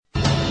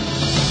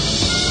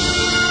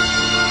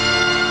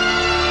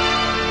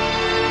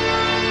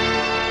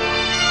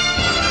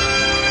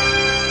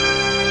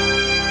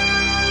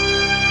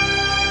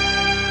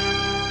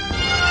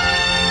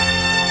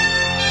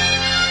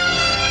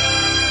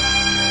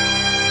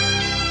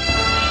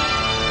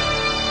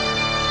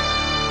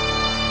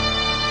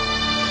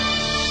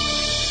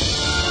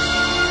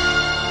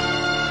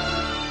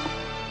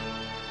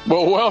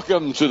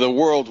Welcome to the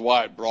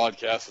worldwide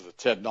broadcast of the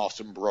Ted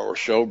Austin Broer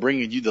Show,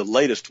 bringing you the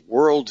latest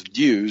world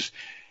news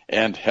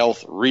and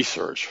health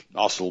research.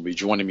 Also will be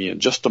joining me in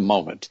just a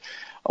moment.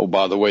 Oh,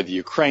 by the way, the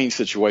Ukraine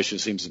situation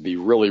seems to be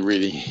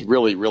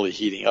really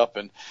heating up.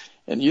 And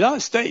the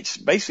United States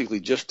basically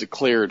just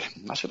declared,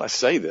 how should I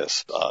say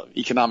this,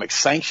 economic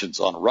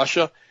sanctions on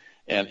Russia.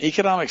 And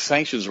economic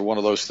sanctions are one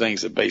of those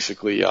things that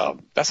basically,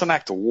 that's an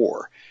act of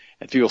war.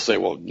 And people say,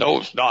 well, no,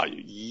 it's not.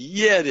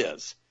 Yeah, it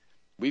is.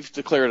 We've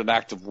declared an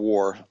act of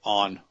war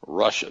on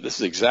Russia. This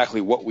is exactly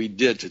what we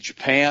did to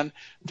Japan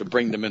to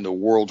bring them into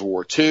World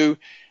War II.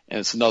 And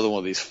it's another one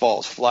of these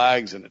false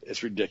flags, and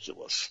it's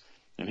ridiculous.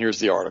 And here's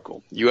the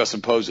article. U.S.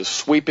 imposes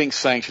sweeping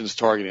sanctions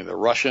targeting the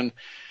Russian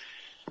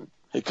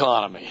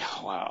economy.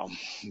 Wow.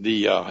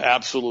 The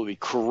absolutely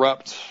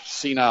corrupt,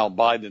 senile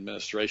Biden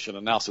administration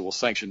announced it will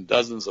sanction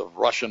dozens of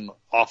Russian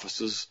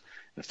offices,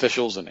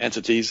 officials, and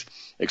entities,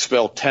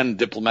 expel 10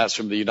 diplomats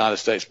from the United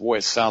States. Boy,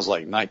 it sounds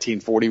like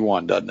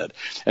 1941, doesn't it?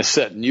 And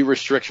set new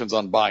restrictions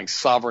on buying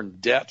sovereign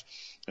debt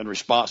in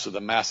response to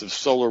the massive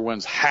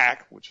SolarWinds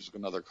hack, which is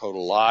another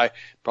total lie,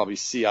 probably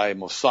CIA,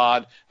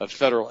 Mossad, of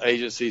federal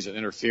agencies and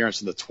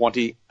interference in the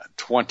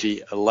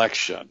 2020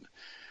 election.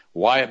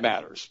 Why it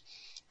matters.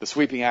 The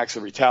sweeping acts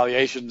of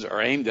retaliations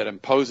are aimed at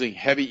imposing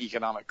heavy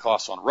economic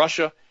costs on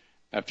Russia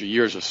after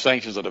years of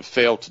sanctions that have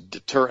failed to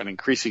deter an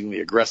increasingly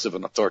aggressive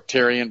and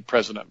authoritarian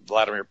President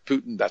Vladimir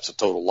Putin. That's a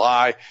total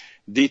lie.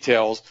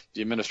 Details,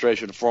 the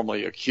administration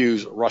formally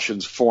accused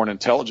Russia's Foreign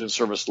Intelligence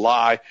Service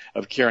lie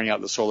of carrying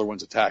out the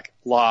SolarWinds attack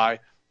lie,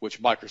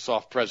 which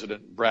Microsoft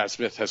President Brad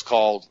Smith has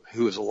called,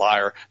 who is a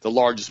liar, the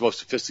largest, most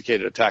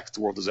sophisticated attack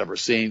the world has ever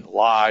seen.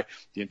 Lie.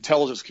 The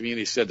intelligence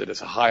community said that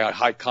it's a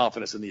high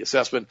confidence in the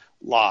assessment.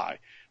 Lie.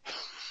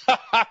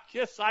 I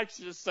guess I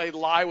should just say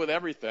lie with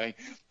everything.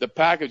 The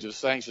package of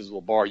sanctions will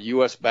bar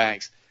U.S.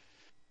 banks.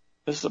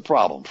 This is a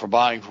problem for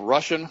buying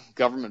Russian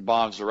government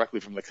bonds directly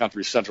from the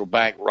country's central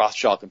bank,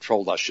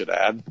 Rothschild-controlled, I should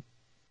add.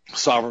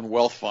 Sovereign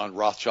wealth fund,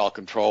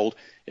 Rothschild-controlled,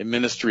 a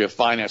Ministry of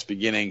Finance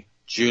beginning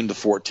June the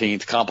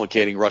 14th,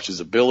 complicating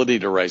Russia's ability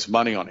to raise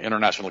money on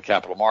international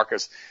capital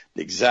markets.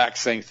 The exact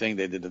same thing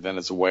they did to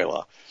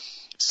Venezuela.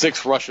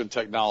 6 Russian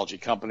technology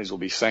companies will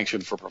be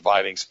sanctioned for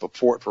providing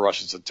support for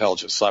Russia's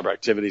intelligence cyber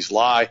activities.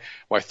 Lie.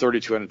 Why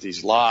 32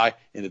 entities lie.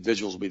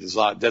 Individuals will be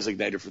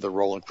designated for their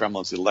role in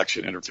Kremlin's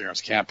election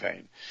interference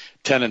campaign.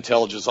 10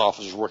 intelligence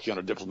officers working on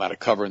a diplomatic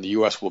cover in the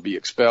U.S. will be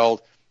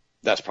expelled.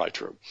 That's probably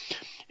true.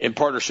 In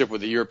partnership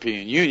with the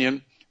European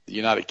Union, the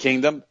United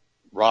Kingdom,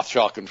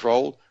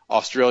 Rothschild-controlled,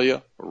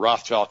 Australia,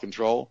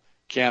 Rothschild-controlled,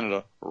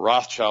 Canada,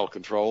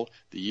 Rothschild-controlled,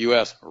 the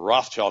U.S.,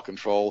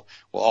 Rothschild-controlled,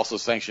 will also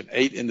sanction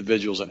 8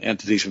 individuals and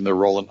entities from their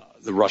role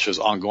in Russia's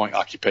ongoing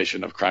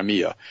occupation of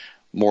Crimea.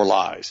 More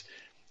lies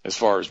as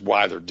far as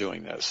why they're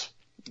doing this.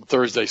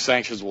 Thursday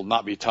sanctions will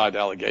not be tied to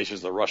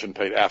allegations that Russian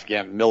paid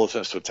Afghan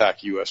militants to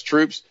attack U.S.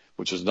 troops,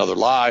 which is another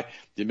lie.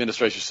 The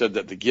administration said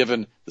that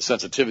given the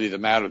sensitivity of the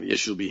matter, the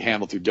issue will be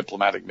handled through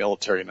diplomatic,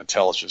 military, and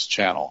intelligence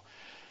channel.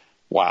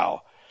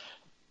 Wow.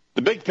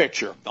 The big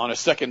picture on his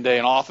second day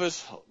in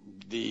office,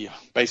 the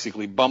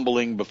basically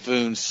bumbling,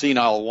 buffoon,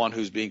 senile one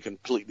who's being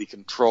completely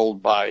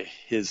controlled by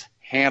his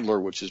handler,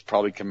 which is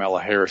probably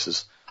Kamala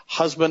Harris's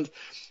husband,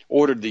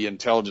 ordered the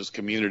intelligence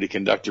community to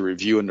conduct a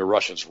review into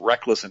Russia's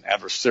reckless and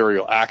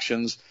adversarial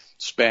actions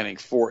spanning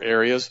 4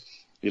 areas: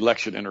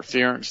 election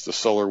interference, the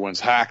SolarWinds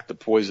hack, the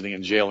poisoning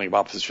and jailing of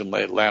opposition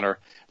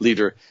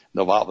leader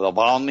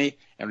Navalny,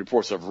 and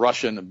reports of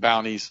Russian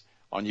bounties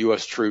on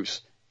U.S.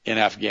 troops in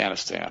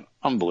Afghanistan.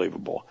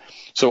 Unbelievable.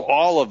 So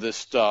all of this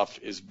stuff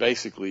is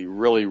basically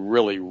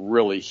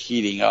really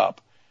heating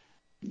up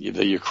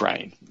the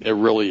Ukraine. It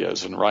really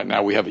is. And right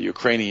now we have a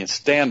Ukrainian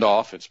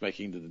standoff. It's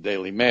making to the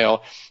Daily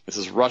Mail. It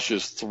says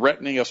Russia's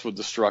threatening us with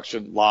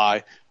destruction.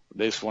 Lie.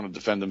 They just want to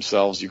defend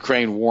themselves.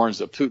 Ukraine warns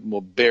that Putin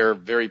will bear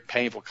very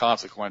painful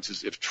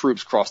consequences if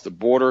troops cross the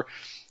border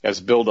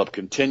as buildup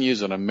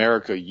continues and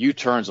America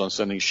U-turns on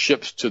sending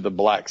ships to the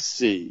Black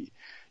Sea.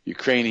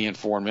 Ukrainian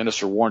foreign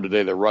minister warned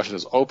today that Russia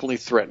is openly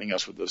threatening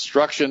us with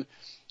destruction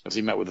as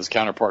he met with his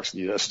counterparts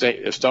in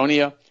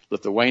Estonia,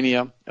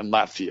 Lithuania, and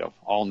Latvia,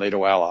 all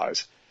NATO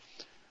allies.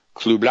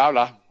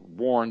 Klublala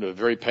warned of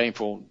very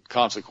painful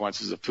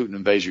consequences if Putin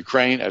invades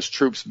Ukraine as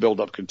troops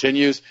buildup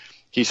continues.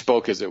 He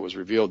spoke as it was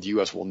revealed the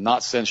U.S. will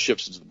not send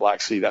ships into the Black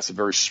Sea. That's a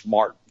very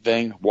smart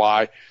thing.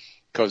 Why?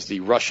 Because the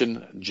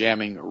Russian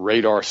jamming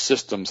radar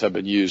systems have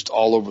been used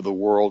all over the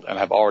world and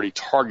have already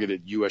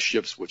targeted U.S.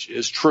 ships, which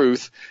is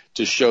truth,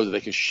 to show that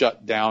they can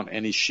shut down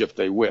any ship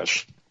they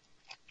wish.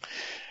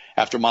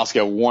 After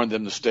Moscow warned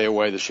them to stay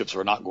away, the ships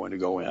are not going to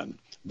go in.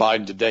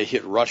 Biden today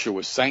hit Russia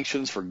with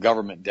sanctions for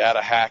government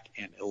data hack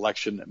and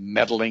election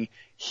meddling.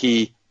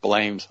 He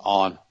blames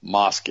on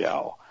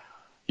Moscow.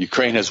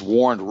 Ukraine has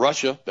warned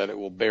Russia that it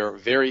will bear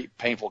very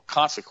painful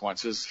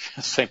consequences,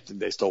 same thing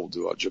they told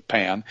to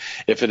Japan,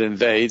 if it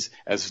invades,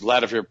 as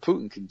Vladimir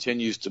Putin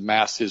continues to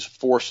mass his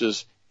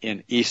forces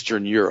in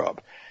Eastern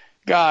Europe.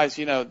 Guys,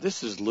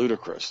 this is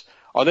ludicrous.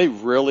 Are they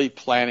really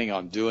planning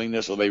on doing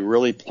this? Are they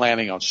really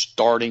planning on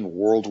starting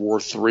World War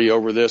III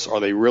over this? Are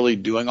they really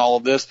doing all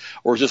of this?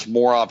 Or is this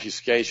more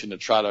obfuscation to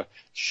try to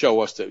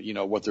show us that,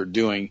 what they're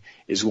doing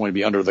is going to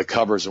be under the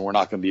covers and we're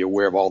not going to be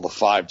aware of all the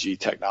 5G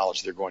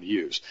technology they're going to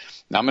use?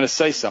 Now, I'm going to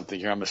say something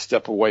here. I'm going to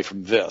step away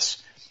from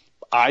this.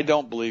 I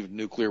don't believe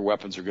nuclear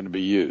weapons are going to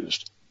be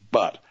used,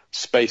 but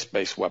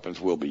space-based weapons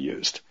will be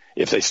used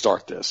if they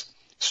start this.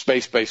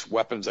 Space-based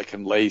weapons that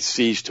can lay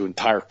siege to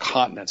entire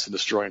continents and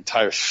destroy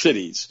entire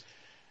cities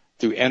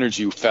through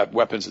energy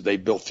weapons that they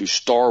built through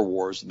Star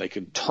Wars, and they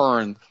can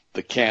turn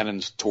the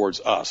cannons towards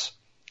us.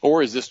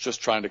 Or is this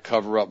just trying to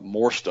cover up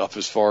more stuff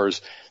as far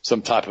as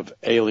some type of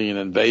alien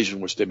invasion,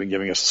 which they've been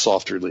giving us a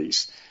soft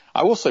release?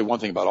 I will say one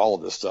thing about all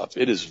of this stuff.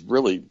 It is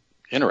really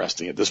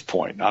interesting at this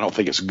point. I don't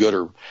think it's good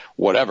or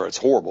whatever. It's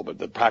horrible. But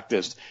the fact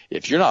is,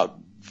 if you're not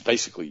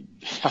basically,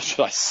 how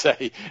should I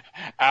say,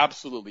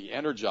 absolutely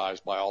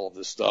energized by all of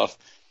this stuff,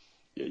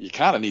 you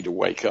kind of need to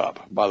wake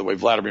up. By the way,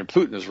 Vladimir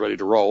Putin is ready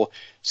to roll.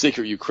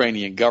 Secret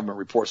Ukrainian government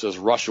report says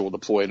Russia will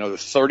deploy another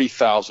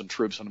 30,000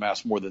 troops and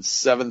amass more than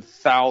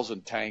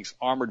 7,000 tanks,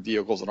 armored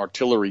vehicles, and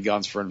artillery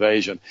guns for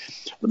invasion.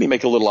 Let me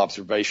make a little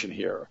observation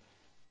here.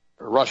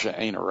 Russia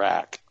ain't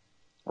Iraq.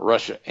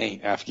 Russia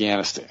ain't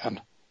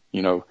Afghanistan.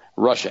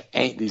 Russia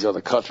ain't these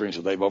other countries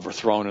that they've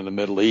overthrown in the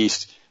Middle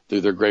East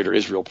through their Greater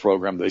Israel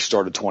program they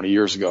started 20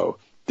 years ago.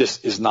 This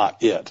is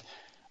not it.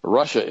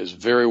 Russia is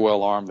very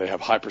well armed. They have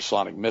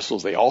hypersonic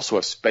missiles. They also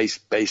have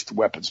space-based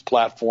weapons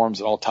platforms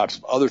and all types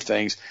of other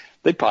things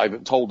they probably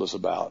haven't told us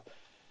about.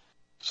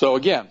 So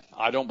again,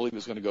 I don't believe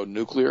it's going to go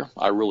nuclear.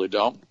 I really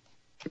don't.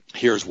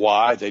 Here's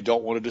why. They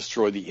don't want to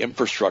destroy the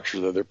infrastructure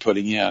that they're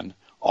putting in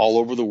all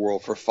over the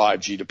world for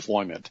 5G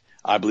deployment.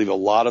 I believe a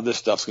lot of this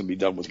stuff's going to be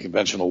done with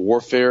conventional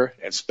warfare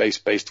and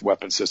space-based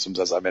weapon systems,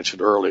 as I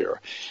mentioned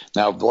earlier.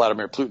 Now,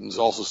 Vladimir Putin is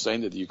also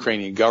saying that the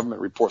Ukrainian government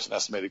reports an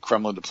estimated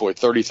Kremlin deployed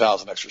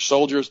 30,000 extra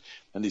soldiers,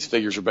 and these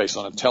figures are based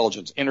on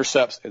intelligence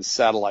intercepts and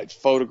satellite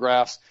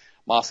photographs.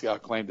 Moscow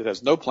claimed it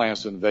has no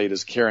plans to invade,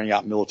 is carrying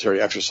out military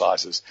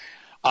exercises.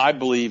 I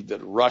believe that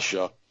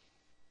Russia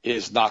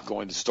is not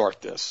going to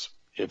start this.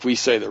 If we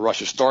say that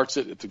Russia starts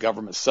it, if the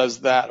government says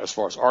that, as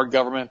far as our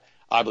government,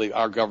 I believe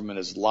our government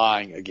is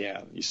lying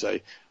again. You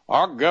say,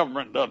 our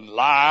government doesn't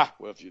lie.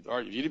 Well, if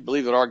you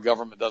believe that our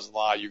government doesn't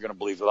lie, you're going to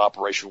believe that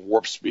Operation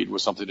Warp Speed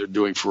was something they're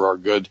doing for our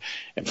good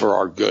and for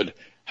our good,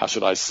 how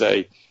should I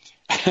say,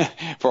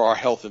 for our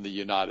health in the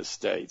United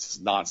States. It's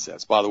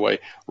nonsense. By the way,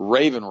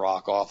 Raven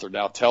Rock author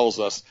now tells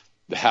us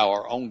how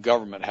our own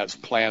government has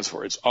plans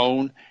for its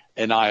own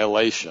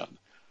annihilation.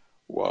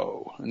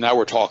 Whoa. Now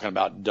we're talking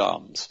about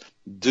DUMBs,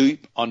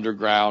 deep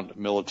underground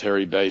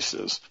military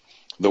bases.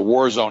 The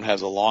War Zone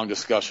has a long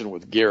discussion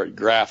with Garrett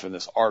Graff in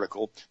this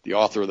article, the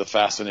author of the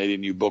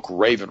fascinating new book,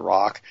 Raven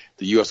Rock,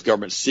 the U.S.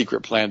 government's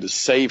secret plan to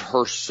save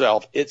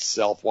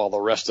itself, while the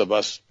rest of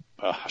us,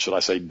 should I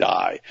say,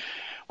 die.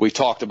 We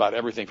talked about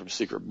everything from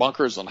secret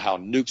bunkers on how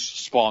nukes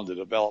spawned the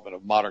development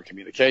of modern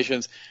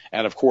communications,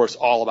 and, of course,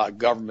 all about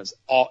governments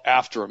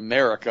after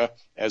America.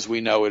 As we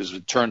know, it has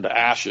returned to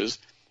ashes.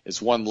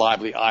 It's one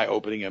lively,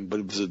 eye-opening, and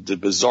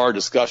bizarre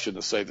discussion,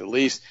 to say the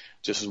least,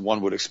 just as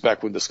one would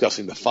expect when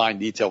discussing the fine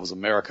details of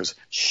America's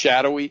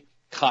shadowy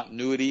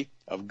continuity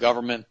of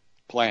government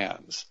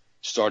plans,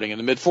 starting in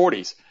the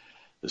mid-'40s.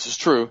 This is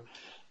true.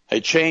 A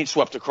change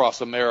swept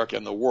across America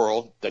and the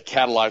world that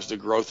catalyzed the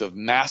growth of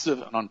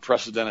massive and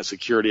unprecedented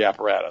security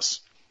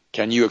apparatus.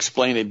 Can you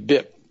explain a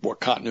bit what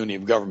continuity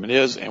of government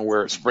is and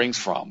where it springs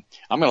from?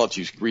 I'm going to let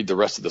you read the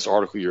rest of this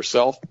article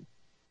yourself,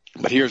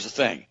 but here's the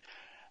thing.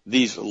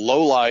 These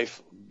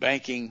low-life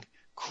banking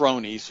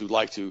cronies who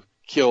like to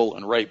kill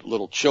and rape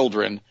little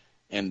children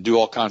and do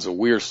all kinds of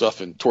weird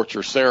stuff in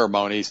torture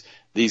ceremonies,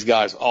 these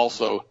guys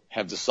also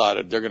have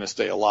decided they're going to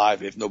stay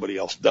alive if nobody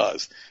else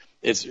does.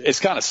 It's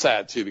kind of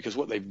sad, too, because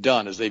what they've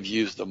done is they've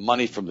used the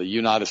money from the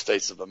United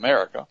States of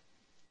America,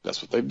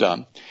 that's what they've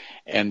done,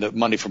 and the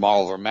money from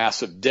all of our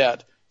massive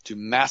debt to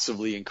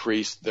massively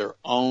increase their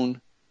own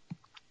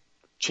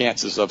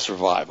chances of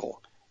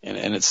survival.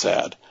 And it's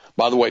sad.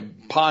 By the way,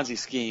 Ponzi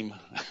scheme,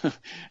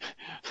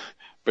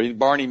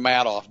 Barney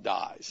Madoff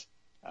dies,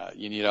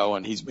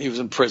 and he was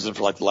in prison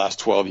for like the last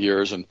 12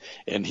 years.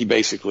 And he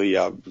basically,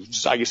 I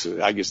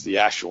guess the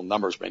actual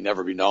numbers may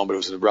never be known, but it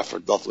was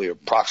roughly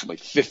approximately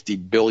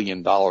 $50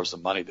 billion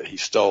of money that he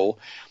stole,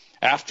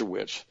 after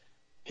which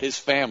his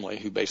family,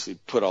 who basically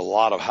put a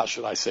lot of, how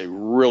should I say,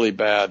 really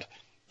bad,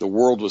 the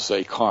world would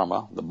say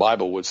karma, the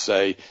Bible would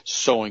say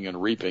sowing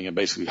and reaping and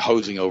basically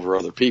hosing over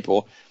other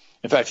people.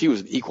 In fact, he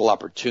was an equal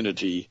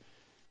opportunity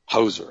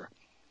hoser.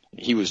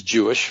 He was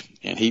Jewish,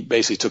 and he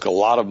basically took a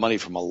lot of money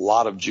from a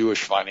lot of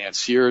Jewish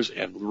financiers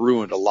and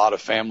ruined a lot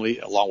of family,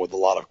 along with a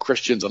lot of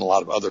Christians and a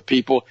lot of other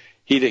people.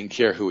 He didn't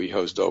care who he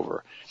hosed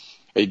over.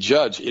 A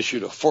judge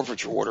issued a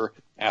forfeiture order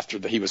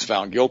after he was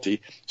found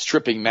guilty,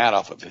 stripping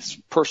Madoff of his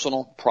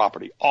personal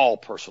property, all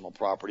personal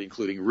property,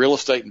 including real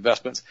estate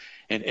investments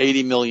and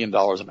 $80 million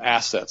of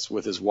assets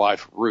with his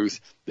wife, Ruth,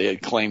 they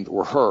had claimed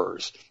were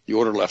hers. The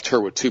order left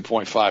her with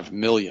 $2.5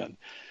 million.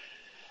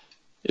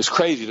 It's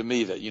crazy to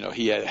me that,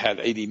 he had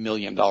 $80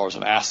 million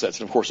in assets.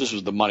 And of course, this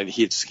was the money that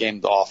he had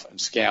scammed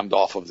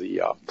off of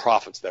the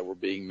profits that were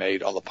being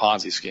made on the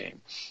Ponzi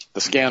scheme.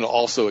 The scandal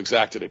also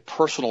exacted a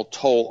personal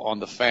toll on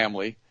the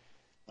family.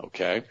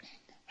 Okay.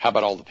 How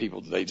about all the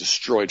people that they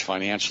destroyed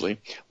financially?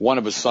 One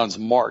of his sons,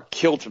 Mark,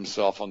 killed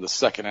himself on the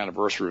second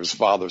anniversary of his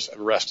father's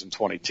arrest in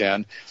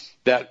 2010.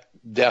 That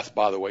death,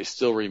 by the way,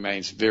 still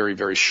remains very,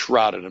 very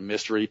shrouded in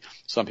mystery.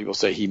 Some people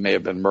say he may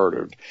have been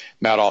murdered.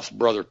 Madoff's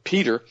brother,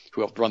 Peter,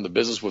 who helped run the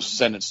business, was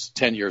sentenced to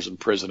 10 years in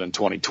prison in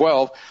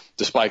 2012,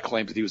 despite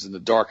claims that he was in the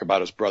dark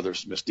about his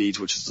brother's misdeeds,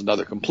 which is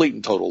another complete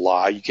and total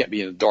lie. You can't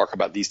be in the dark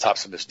about these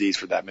types of misdeeds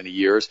for that many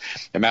years.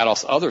 And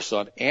Madoff's other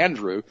son,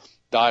 Andrew,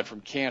 died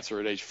from cancer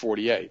at age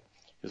 48.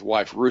 His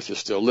wife, Ruth, is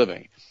still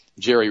living.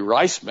 Jerry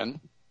Reisman,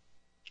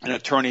 an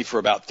attorney for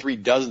about 3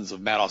 dozens of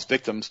Madoff's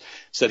victims,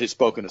 said he'd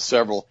spoken to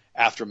several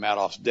after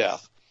Madoff's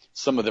death.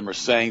 Some of them are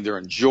saying they're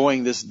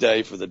enjoying this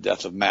day for the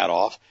death of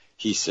Madoff.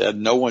 He said,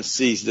 no one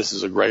sees this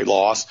as a great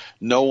loss.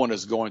 No one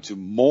is going to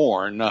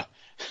mourn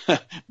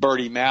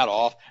Bertie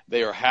Madoff.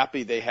 They are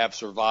happy they have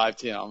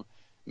survived him.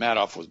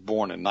 Madoff was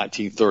born in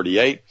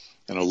 1938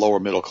 in a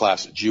lower middle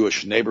class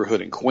Jewish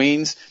neighborhood in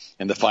Queens.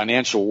 In the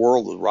financial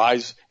world, the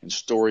rise and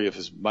story of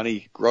his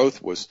money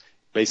growth was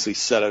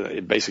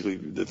basically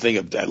the thing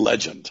of that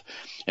legend,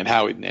 and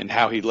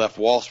how he left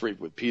Wall Street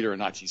with Peter in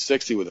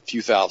 1960 with a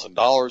few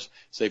 $1,000s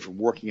saved from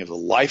working as a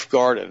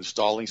lifeguard and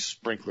installing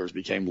sprinklers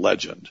became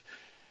legend.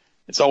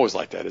 It's always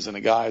like that, isn't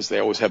it, guys? They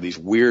always have these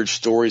weird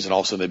stories, and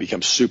all of a sudden they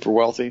become super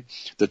wealthy.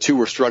 The two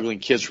were struggling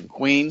kids from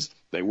Queens.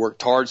 They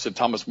worked hard, said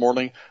Thomas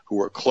Morling, who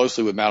worked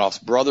closely with Madoff's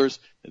brothers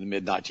in the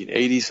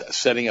mid-1980s,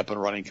 setting up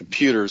and running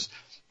computers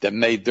that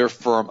made their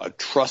firm a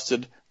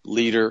trusted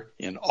leader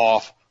in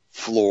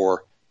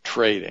off-floor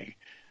trading.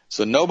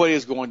 So nobody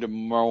is going to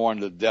mourn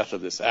the death of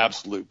this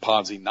absolute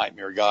Ponzi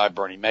nightmare guy,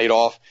 Bernie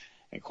Madoff.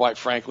 And quite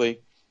frankly,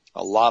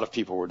 a lot of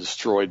people were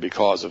destroyed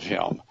because of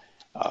him.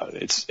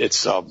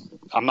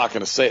 I'm not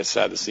going to say it's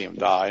sad to see him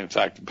die. In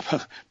fact,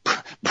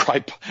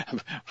 Breitbart,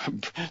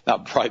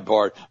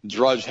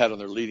 Drudge had on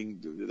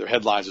their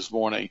headlines this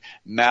morning,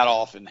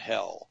 Madoff in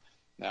hell.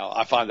 Now,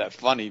 I find that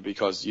funny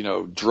because,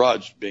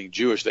 Drudge being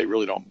Jewish, they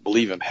really don't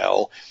believe in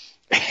hell.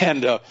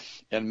 And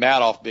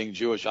Madoff being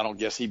Jewish, I don't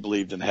guess he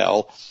believed in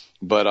hell.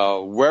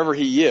 But wherever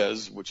he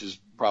is, which is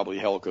probably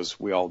hell because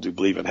we all do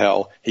believe in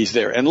hell, he's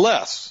there.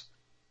 Unless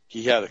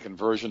he had a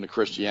conversion to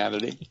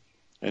Christianity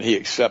and he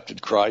accepted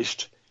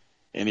Christ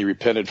and he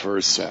repented for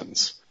his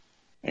sins.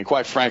 And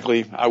quite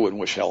frankly, I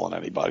wouldn't wish hell on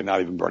anybody, not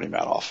even Bernie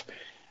Madoff.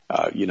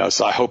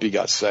 So I hope he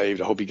got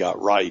saved. I hope he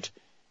got right.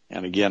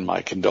 And again,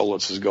 my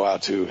condolences go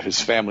out to his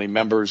family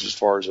members as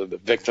far as the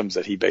victims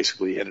that he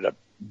basically ended up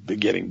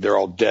getting. They're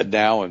all dead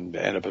now and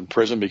end up in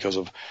prison because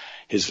of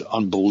his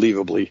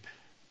unbelievably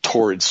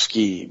torrid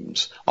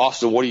schemes.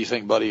 Austin, what do you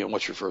think, buddy, and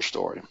what's your first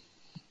story?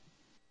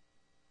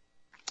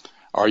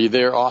 Are you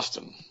there,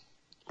 Austin?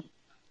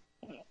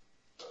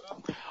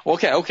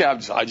 Okay.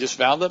 I just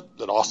found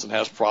that Austin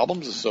has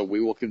problems, and so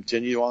we will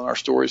continue on our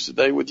stories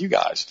today with you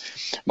guys.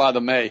 By the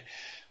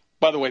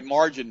way,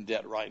 margin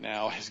debt right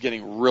now is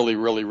getting really,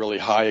 really, really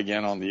high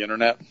again on the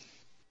internet.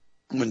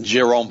 When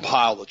Jerome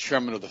Powell, the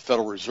chairman of the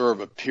Federal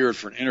Reserve, appeared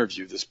for an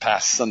interview this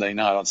past Sunday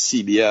night on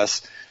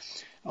CBS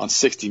on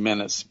 60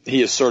 Minutes,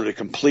 he asserted a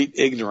complete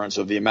ignorance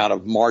of the amount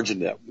of margin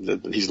debt,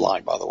 he's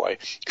lying, by the way,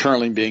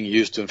 currently being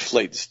used to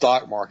inflate the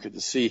stock market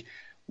to see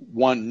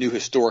one new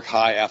historic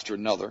high after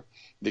another.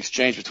 The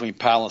exchange between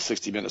Powell and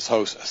 60 Minutes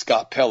host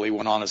Scott Pelley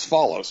went on as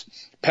follows.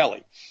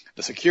 Pelley: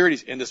 the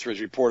securities industry has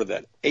reported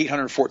that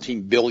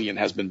 $814 billion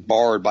has been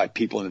borrowed by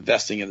people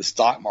investing in the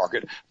stock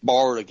market,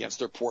 borrowed against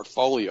their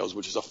portfolios,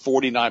 which is a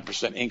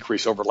 49%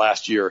 increase over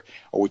last year.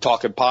 Are we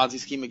talking Ponzi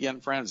scheme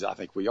again, friends? I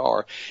think we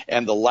are.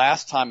 And the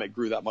last time it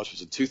grew that much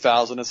was in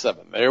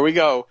 2007. There we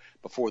go,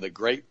 before the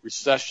Great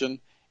Recession.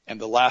 And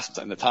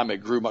the time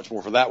it grew much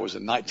more for that was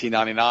in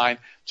 1999,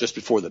 just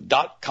before the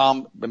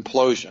dot-com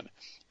implosion.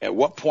 At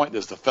what point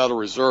does the Federal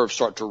Reserve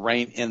start to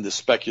rein in the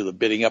speculative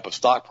bidding up of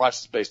stock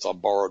prices based on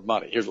borrowed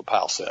money? Here's what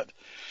Powell said.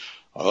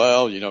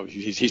 Well,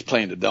 he's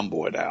playing the dumb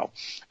boy now.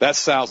 That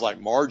sounds like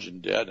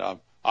margin debt.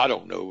 I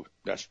don't know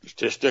that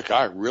statistic.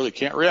 I really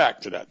can't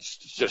react to that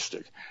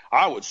statistic.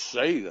 I would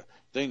say the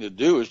thing to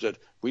do is that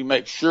we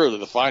make sure that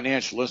the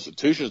financial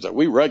institutions that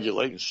we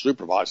regulate and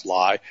supervise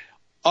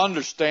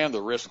understand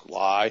the risk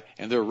lie,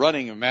 and they're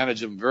running and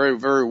managing them very,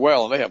 very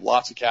well, and they have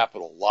lots of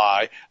capital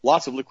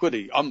lots of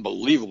liquidity,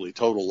 unbelievably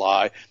total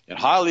and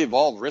highly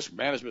evolved risk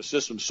management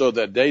systems so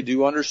that they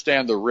do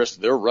understand the risk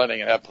they're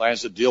running and have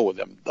plans to deal with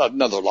them.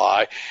 Another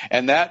lie.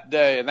 And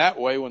that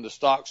way, when the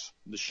shocks,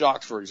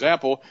 for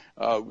example,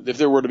 if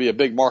there were to be a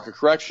big market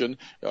correction,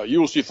 you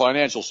will see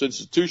financial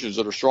institutions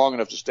that are strong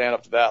enough to stand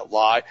up to that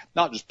lie,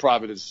 not just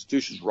private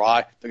institutions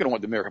lie. They're going to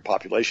want the American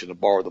population to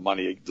borrow the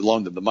money, to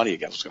loan them the money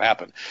against what's going to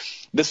happen.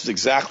 This is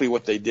exactly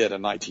what they did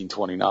in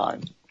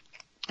 1929.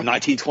 In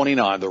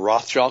 1929, the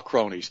Rothschild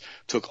cronies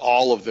took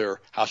all of their,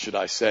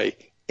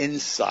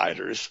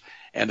 insiders,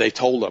 and they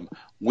told them,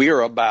 we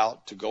are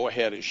about to go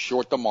ahead and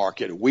short the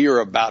market. We are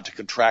about to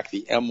contract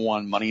the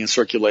M1 money in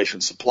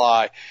circulation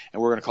supply,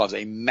 and we're going to cause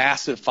a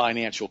massive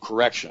financial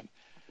correction.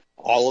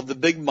 All of the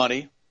big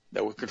money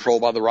that was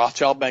controlled by the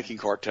Rothschild banking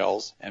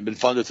cartels and been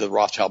funded to the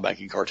Rothschild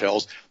banking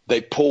cartels, they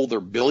pulled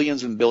their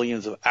billions and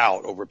billions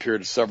out over a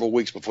period of several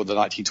weeks before the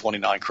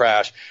 1929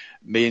 crash,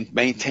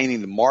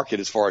 maintaining the market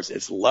as far as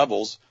its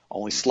levels,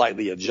 only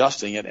slightly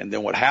adjusting it. And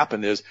then what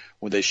happened is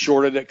when they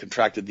shorted it,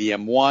 contracted the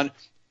M1,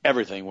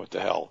 everything went to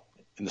hell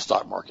in the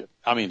stock market.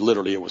 I mean,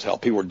 literally it was hell.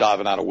 People were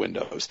diving out of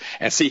windows.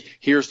 And see,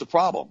 here's the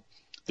problem.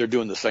 They're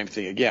doing the same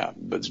thing again.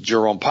 But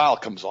Jerome Powell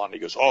comes on and he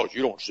goes, oh,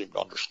 you don't seem to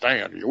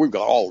understand. We've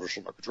got all this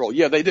under control.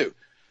 Yeah, they do.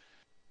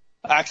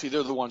 Actually,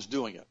 they're the ones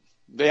doing it.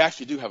 They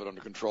actually do have it under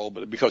control,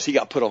 but because he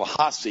got put on a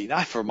hot seat,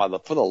 not for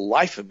the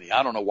life of me,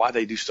 I don't know why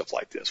they do stuff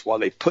like this, why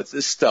they put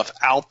this stuff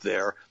out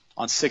there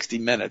on 60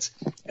 Minutes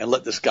and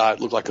let this guy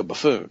look like a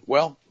buffoon.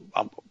 Well,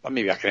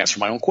 maybe I can answer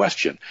my own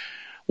question.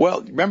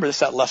 Well, remember, it's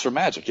that lesser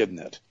magic, isn't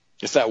it?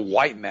 It's that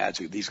white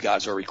magic these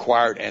guys are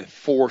required and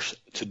forced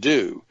to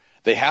do.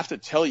 They have to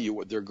tell you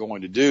what they're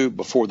going to do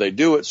before they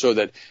do it so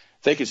that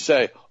they can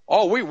say,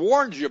 oh, we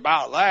warned you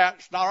about that.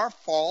 It's not our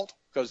fault.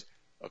 Because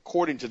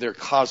according to their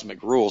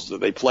cosmic rules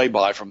that they play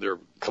by from their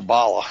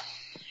Kabbalah,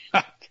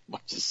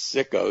 bunch of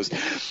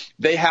sickos,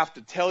 they have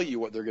to tell you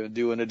what they're going to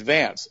do in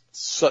advance.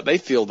 So they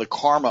feel the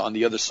karma on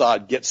the other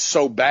side gets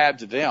so bad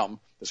to them,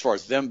 as far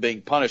as them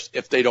being punished,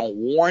 if they don't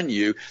warn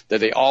you, that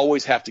they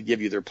always have to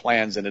give you their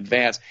plans in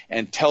advance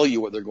and tell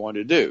you what they're going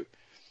to do.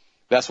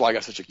 That's why I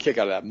got such a kick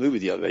out of that movie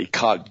the other day,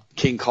 called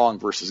King Kong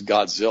versus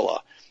Godzilla,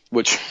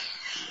 which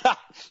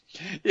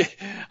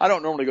I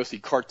don't normally go see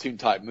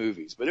cartoon-type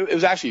movies, but it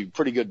was actually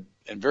pretty good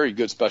and very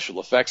good special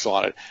effects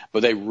on it.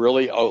 But they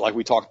really, like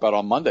we talked about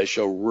on Monday's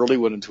show, really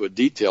went into a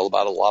detail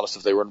about a lot of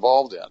stuff they were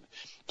involved in.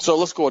 So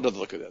let's go another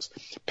look at this.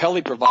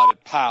 Pelley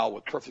provided Powell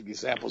with perfect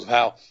examples of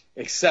how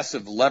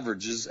excessive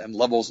leverages and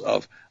levels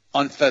of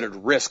unfettered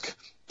risk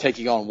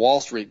taking on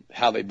Wall Street,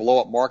 how they blow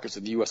up markets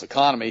in the U.S.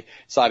 economy,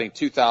 citing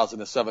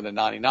 2007 and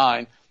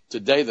 99.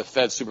 Today, the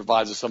Fed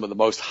supervises some of the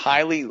most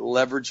highly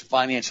leveraged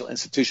financial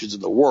institutions in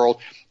the world,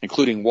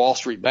 including Wall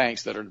Street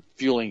banks that are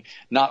fueling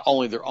not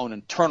only their own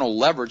internal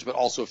leverage, but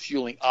also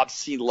fueling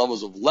obscene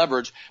levels of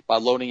leverage by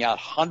loaning out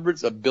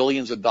hundreds of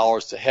billions of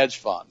dollars to hedge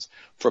funds.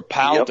 For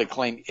Powell to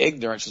claim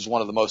ignorance is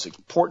one of the most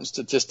important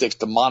statistics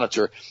to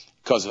monitor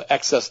because of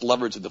excess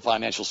leverage in the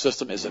financial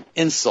system is an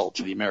insult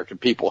to the American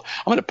people.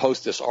 I'm going to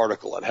post this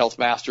article at Health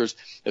Masters.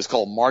 It's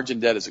called Margin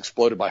Debt has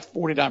exploded by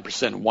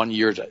 49% in 1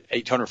 year to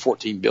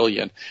 $814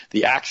 billion.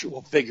 The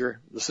actual figure,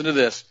 listen to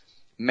this,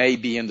 may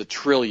be in the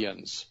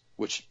trillions,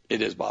 which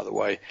it is, by the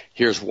way.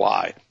 Here's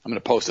why. I'm going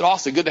to post it.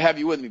 Austin, good to have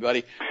you with me,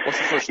 buddy. What's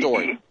the first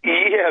story?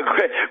 Yeah,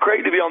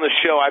 great to be on the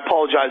show. I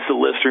apologize to the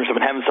listeners. I've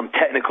been having some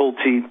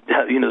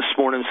this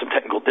morning, some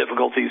technical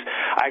difficulties.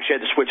 I actually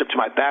had to switch up to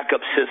my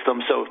backup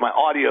system, so if my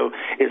audio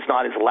is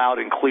not as loud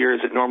and clear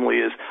as it normally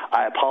is,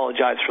 I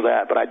apologize for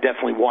that, but I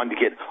definitely wanted to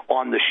get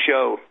on the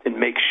show and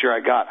make sure I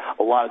got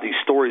a lot of these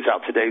stories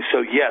out today.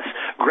 So, yes,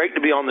 great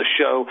to be on the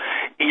show.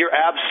 You're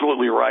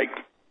absolutely right.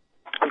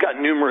 I've got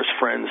numerous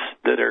friends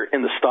that are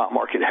in the stock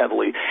market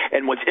heavily,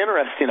 and what's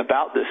interesting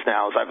about this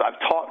now is I've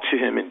talked to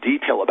him in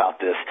detail about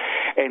this,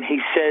 and he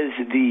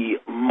says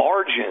the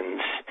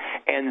margins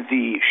and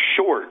the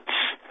shorts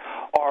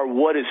are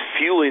what is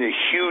fueling a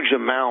huge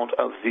amount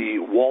of the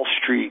Wall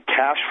Street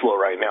cash flow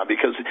right now,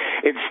 because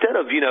instead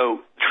of,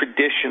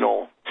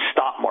 traditional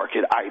stock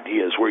market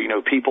ideas where,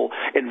 people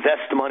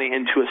invest money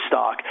into a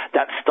stock,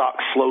 that stock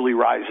slowly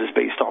rises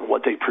based on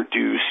what they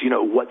produce,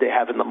 what they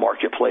have in the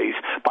marketplace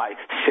by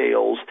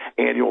sales,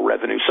 annual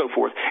revenue, so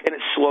forth. And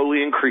it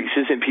slowly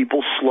increases and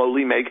people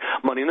slowly make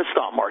money in the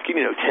stock market,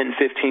 10,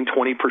 15,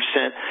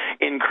 20%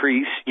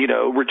 increase,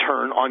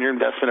 return on your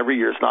investment every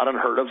year. It's not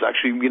unheard of. It's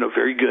actually,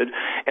 very good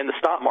in the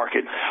stock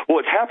market. Well,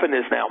 what's happened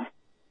is now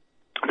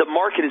the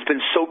market has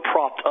been so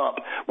propped up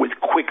with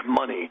quick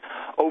money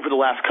over the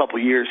last couple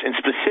of years, and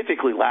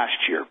specifically last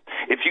year.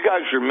 If you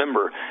guys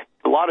remember,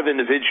 a lot of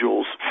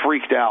individuals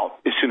freaked out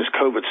as soon as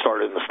COVID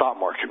started in the stock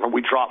market.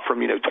 We dropped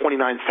from,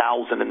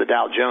 29,000 in the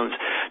Dow Jones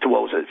to,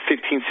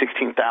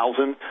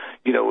 16,000,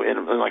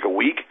 in like a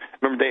week.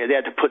 Remember, they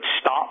had to put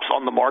stops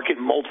on the market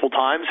multiple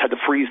times, had to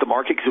freeze the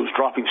market because it was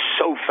dropping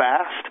so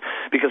fast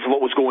because of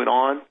what was going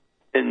on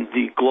in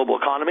the global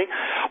economy.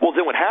 Well,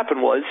 then what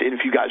happened was, and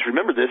if you guys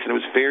remember this, and it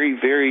was very,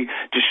 very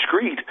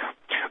discreet,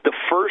 the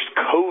first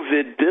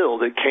COVID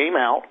bill that came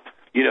out,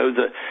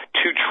 the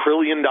 $2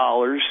 trillion,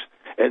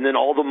 and then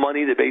all the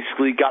money that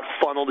basically got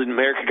funneled in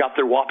America got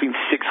their whopping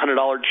 $600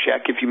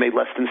 check if you made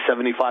less than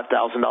 $75,000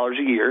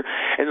 a year,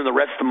 and then the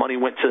rest of the money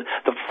went to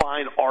the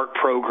fine art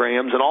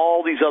programs and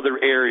all these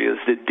other areas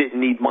that didn't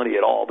need money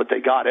at all, but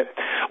they got it.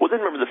 Well,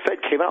 then remember the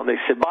Fed came out and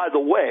they said, by the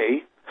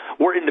way,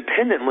 we're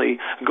independently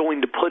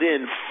going to put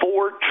in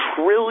 $4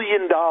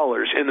 trillion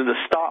into the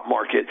stock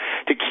market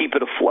to keep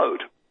it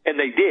afloat. And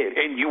they did.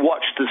 And you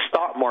watched the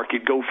stock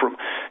market go from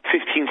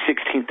 15,000,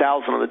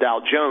 16,000 on the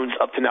Dow Jones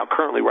up to now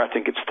currently where I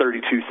think it's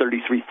 32,000,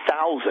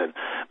 33,000,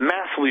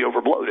 massively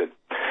overbloated.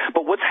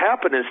 But what's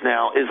happened is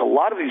now is a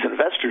lot of these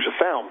investors have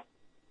found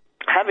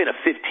having a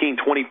 15-20%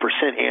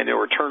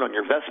 annual return on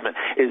your investment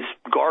is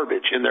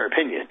garbage in their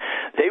opinion.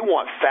 They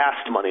want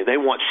fast money. They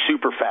want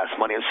super fast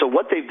money. And so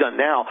what they've done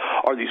now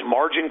are these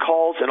margin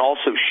calls and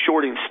also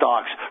shorting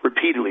stocks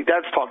repeatedly.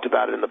 Dad's talked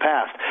about it in the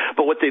past.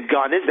 But what they've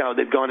gone is now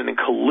they've gone in and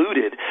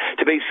colluded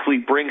to basically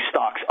bring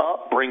stocks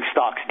up, bring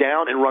stocks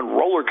down, and run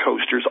roller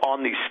coasters on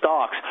these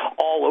stocks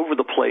all over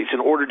the place in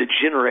order to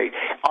generate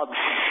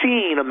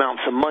obscene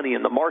amounts of money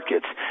in the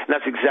markets. And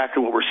that's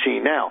exactly what we're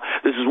seeing now.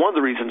 This is one of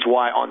the reasons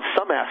why on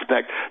some aspects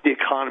the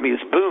economy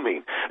is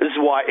booming. This is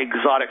why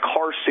exotic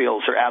car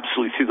sales are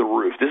absolutely through the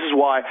roof. This is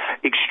why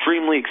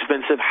extremely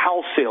expensive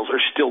house sales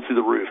are still through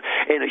the roof.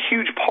 And a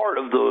huge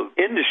part of the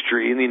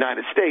industry in the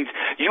United States,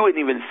 you wouldn't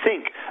even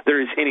think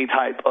there is any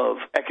type of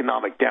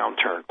economic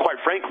downturn,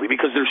 quite frankly,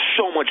 because there's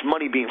so much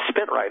money being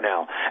spent right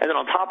now. And then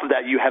on top of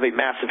that, you have a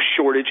massive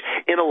shortage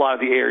in a lot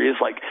of the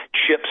areas like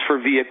chips for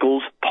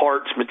vehicles,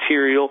 parts,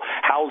 material,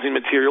 housing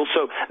material.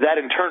 So that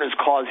in turn is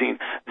causing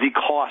the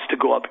cost to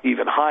go up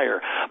even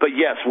higher. But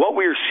yes, what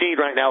we are seeing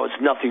right now is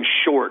nothing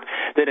short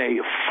than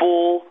a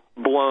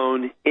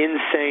full-blown,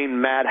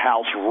 insane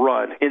madhouse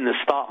run in the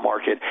stock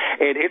market,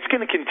 and it's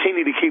going to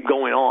continue to keep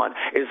going on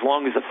as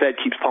long as the Fed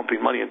keeps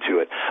pumping money into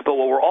it. But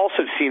what we're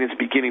also seeing is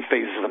beginning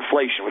phases of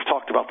inflation. We've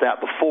talked about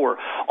that before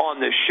on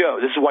this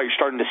show. This is why you're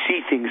starting to see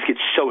things get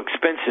so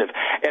expensive,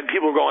 and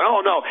people are going,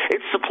 oh, no,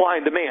 it's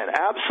supply and demand.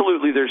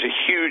 Absolutely, there's a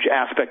huge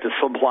aspect of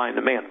supply and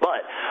demand,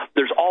 but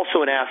there's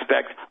also an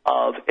aspect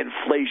of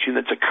inflation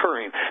that's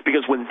occurring,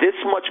 because when this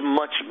much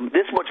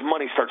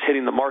money starts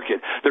hitting the market,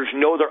 there's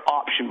no other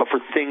option but for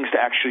things to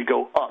actually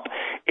go up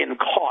in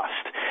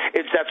cost.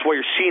 That's why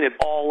you're seeing it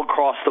all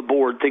across the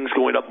board, things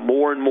going up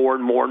more and more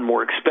and more and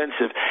more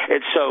expensive.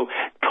 And so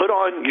put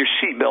on your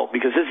seatbelt,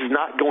 because this is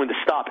not going to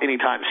stop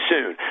anytime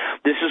soon.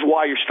 This is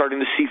why you're starting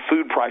to see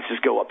food prices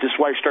go up. This is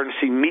why you're starting to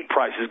see meat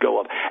prices go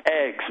up,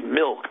 eggs,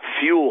 milk,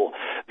 fuel,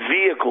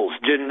 vehicles.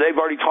 They've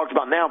already talked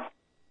about now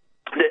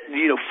that,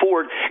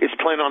 Ford is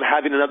planning on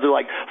having another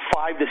 5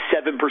 to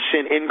 7%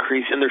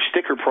 increase in their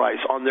sticker price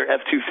on their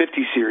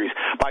F-250 series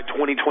by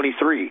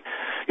 2023,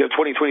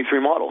 2023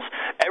 models.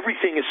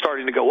 Everything is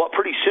starting to go up.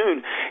 Pretty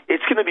soon,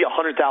 it's going to be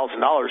 $100,000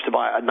 to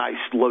buy a nice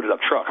loaded up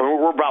truck. I mean,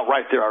 we're about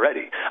right there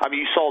already. I mean,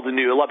 you saw a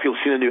lot of people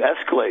see the new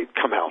Escalade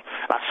come out.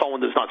 I saw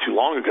one that's not too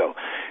long ago.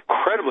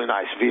 Incredibly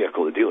nice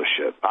vehicle, the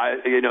dealership.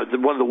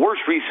 One of the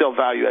worst resale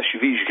value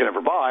SUVs you can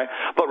ever buy,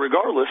 but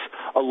regardless,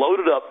 a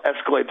loaded up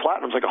Escalade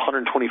Platinum is like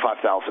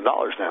 $125,000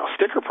 now,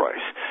 sticker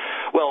price.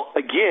 Well,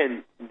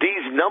 again,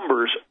 these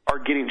numbers are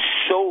getting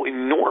so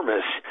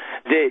enormous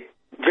that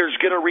there's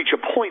going to reach a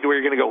point where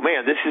you're going to go,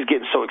 man, this is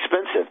getting so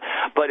expensive.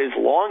 But as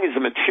long as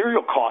the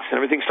material costs and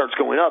everything starts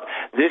going up,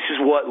 this is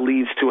what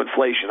leads to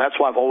inflation. That's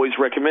why I've always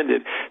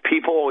recommended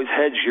people always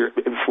hedge your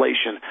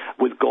inflation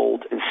with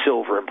gold and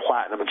silver and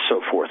platinum and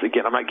so forth.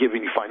 Again, I'm not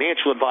giving you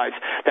financial advice.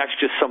 That's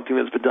just something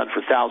that's been done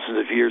for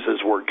thousands of years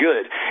as we're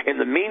good. In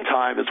the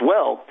meantime, as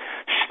well,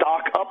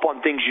 stock up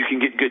on things you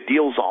can get good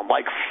deals on,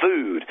 like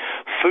food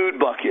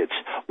buckets,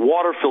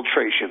 water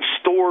filtration,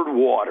 stored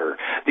water,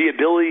 the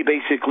ability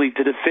basically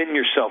to defend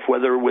yourself,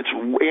 whether it's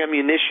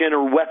ammunition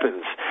or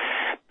weapons.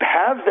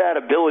 Have that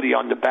ability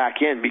on the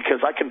back end,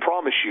 because I can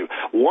promise you,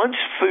 once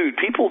food,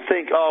 people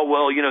think, oh,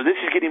 well, this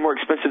is getting more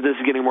expensive, this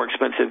is getting more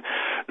expensive.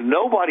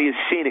 Nobody is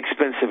seeing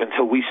expensive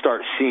until we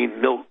start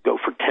seeing milk go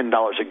for $10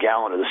 a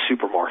gallon at the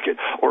supermarket,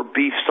 or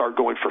beef start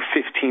going for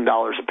 $15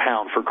 a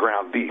pound for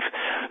ground beef.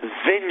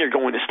 Then you're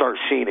going to start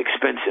seeing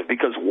expensive,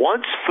 because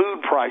once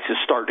food prices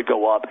start to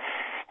go up,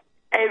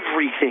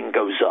 everything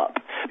goes up,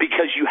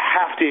 because you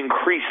have to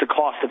increase the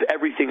cost of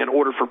everything in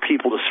order for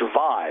people to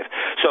survive.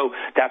 So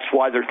that's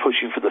why they're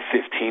pushing for the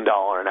 $15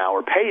 an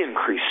hour pay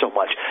increase so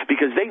much,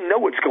 because they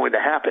know it's going to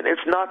happen.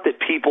 It's not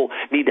that people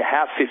need to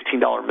have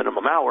 $15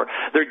 minimum hour.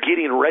 They're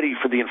getting ready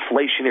for the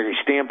inflationary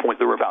standpoint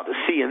that we're about to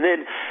see. And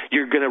then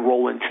you're going to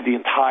roll into the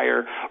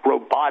entire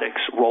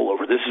robotics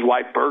rollover. This is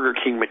why Burger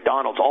King,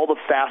 McDonald's, all the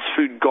fast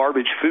food,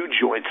 garbage food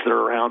joints that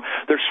are around,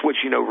 they're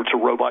switching over to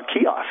robot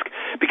kiosk,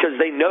 because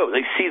they know,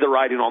 they see the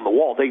writing on the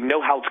wall. They know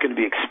how it's going to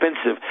be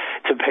expensive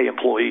to pay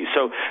employees.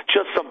 So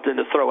just something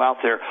to throw out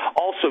there.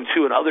 Also,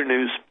 too, in other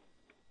news,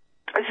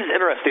 this is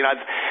interesting.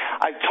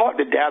 I've talked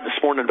to Dad this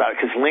morning about it,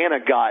 because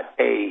Lana got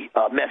a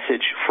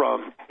message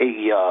from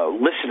a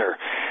listener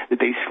that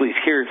basically is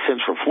here in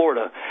Central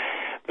Florida.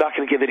 Not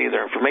going to give any of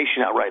their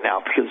information out right now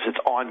because it's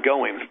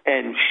ongoing.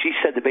 And she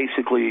said that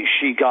basically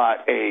she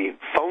got a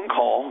phone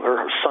call,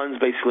 or her son's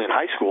basically in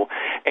high school,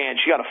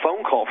 and she got a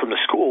phone call from the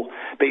school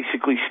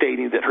basically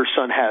stating that her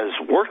son has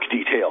work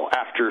detail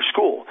after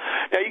school.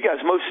 Now, you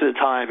guys, most of the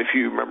time, if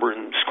you remember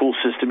in the school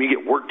system, you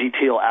get work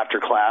detail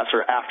after class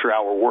or after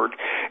hour work.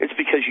 It's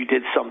because you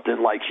did something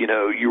like,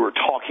 you were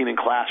talking in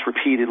class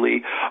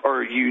repeatedly,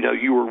 or, you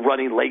were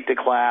running late to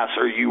class,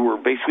 or you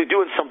were basically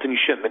doing something you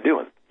shouldn't have been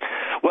doing.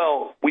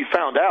 Well, we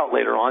found out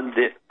later on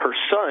that her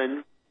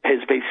son has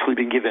basically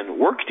been given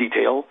work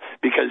detail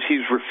because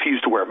he's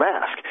refused to wear a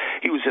mask.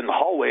 he was in the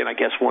hallway, and I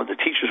guess one of the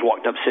teachers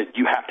walked up and said,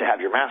 "You have to have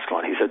your mask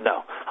on." He said,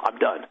 "No, I'm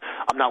done.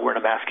 I'm not wearing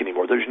a mask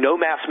anymore." There's no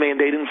mask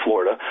mandate in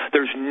Florida.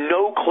 There's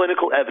no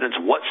clinical evidence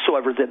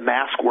whatsoever that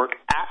masks work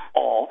at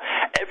all.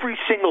 Every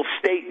single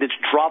state that's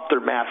dropped their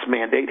mask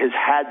mandate has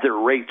had their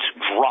rates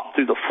drop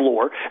through the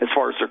floor as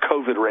far as their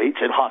COVID rates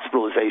and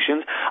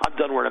hospitalizations. I'm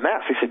done wearing a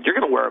mask. They said, "You're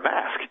going to wear a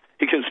mask."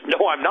 He goes,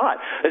 "No, I'm not."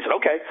 They said,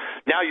 "Okay,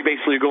 now you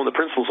basically go in the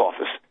principal's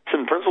office." It's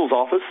in the principal's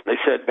office. They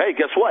said, "Hey,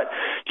 guess what?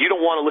 You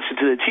don't want to listen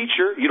to the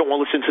teacher. You don't want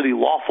to listen to the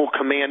lawful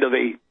command of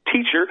a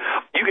teacher.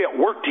 You get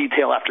work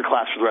detail after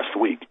class for the rest of the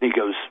week." And he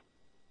goes,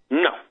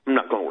 "No, I'm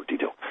not going to work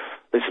detail."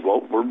 They said,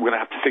 "Well, we're going to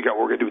have to figure out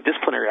what we're going to do with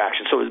disciplinary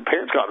action." So his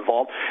parents got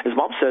involved. His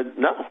mom said,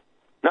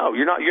 No,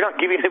 you're not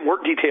giving him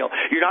work detail.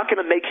 You're not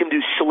going to make him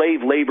do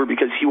slave labor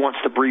because he wants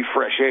to breathe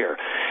fresh air.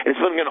 And it's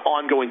been an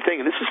ongoing thing.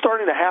 And this is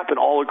starting to happen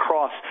all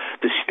across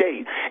the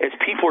state as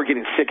people are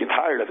getting sick and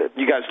tired of it.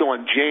 You guys know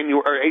on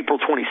April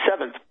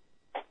 27th,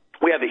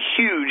 we have a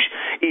huge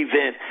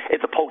event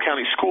at the Polk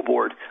County School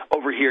Board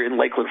over here in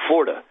Lakeland,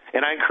 Florida.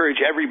 And I encourage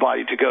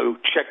everybody to go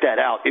check that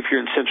out if you're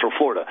in Central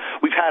Florida.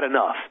 We've had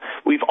enough.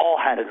 We've all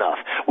had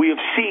enough. We have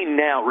seen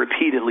now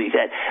repeatedly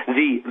that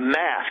the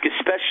mask,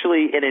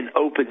 especially in an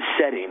open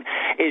setting,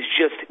 is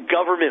just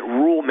government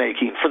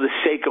rulemaking for the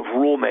sake of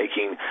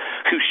rulemaking,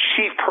 whose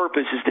chief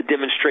purpose is to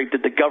demonstrate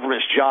that the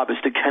government's job is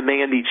to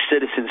command each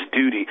citizen's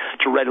duty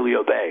to readily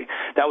obey.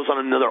 That was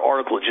on another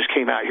article that just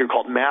came out here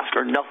called "Masks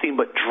Are Nothing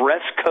But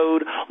Dress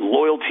Code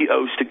Loyalty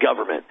Oaths to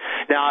Government."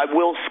 Now, I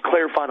will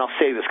clarify, and I'll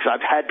say this because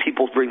I've had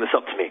people bring this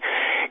up to me.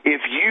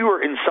 If you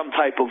are in some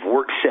type of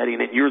work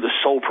setting and you're the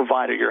sole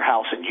provider of your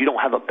house and you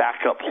don't have a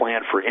backup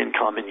plan for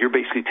income and you're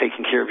basically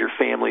taking care of your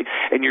family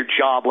and your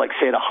job, like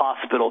say at a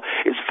hospital,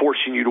 is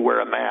forcing you to wear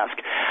a mask,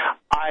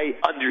 I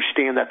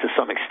understand that to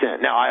some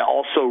extent. Now, I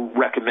also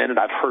recommend, and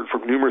I've heard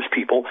from numerous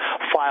people,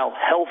 file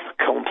health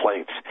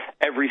complaints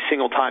every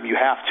single time you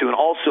have to. And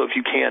also, if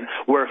you can,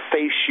 wear a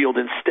face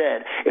shield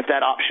instead, if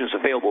that option is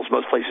available, as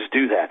most places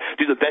do that.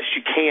 Do the best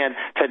you can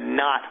to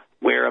not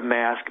wear a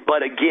mask.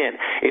 But again,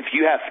 if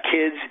you have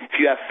kids, if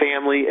you have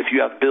family, if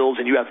you have bills,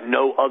 and you have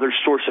no other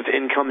source of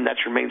income, and that's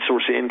your main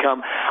source of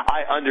income,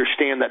 I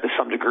understand that to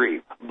some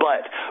degree.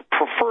 But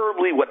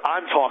preferably what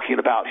I'm talking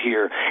about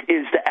here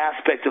is the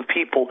aspect of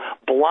people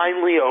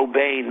blindly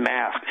obeying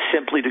masks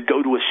simply to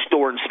go to a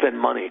store and spend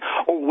money,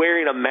 or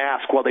wearing a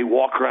mask while they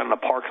walk around in a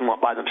parking lot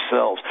by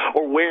themselves,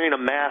 or wearing a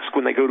mask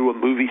when they go to a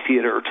movie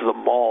theater or to the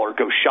mall or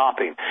go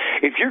shopping.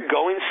 If you're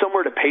going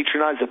somewhere to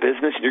patronize a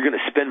business and you're going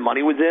to spend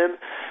money with them,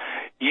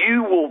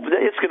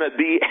 it's going to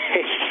be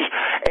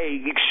a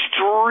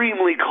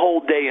extremely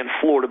cold day in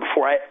Florida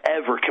before I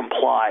ever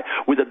comply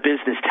with a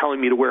business telling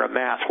me to wear a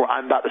mask where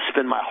I'm about to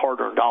spend my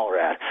hard-earned dollar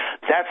at.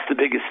 That's the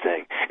biggest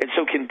thing. And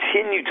so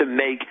continue to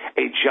make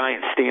a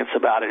giant stance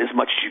about it as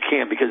much as you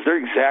can, because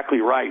they're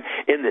exactly right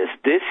in this.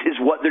 This is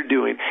what they're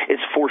doing.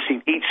 It's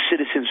forcing each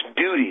citizen's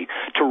duty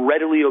to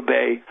readily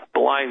obey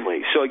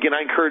blindly. So again,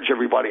 I encourage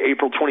everybody,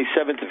 April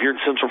 27th, if you're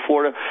in Central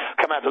Florida,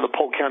 come out to the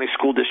Polk County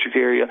School District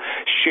area.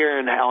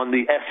 Sharon on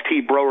the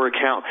ST Brower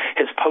account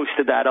has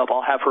posted that up.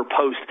 I'll have her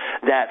post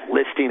that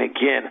listing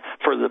again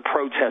for the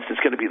protest.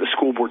 It's going to be the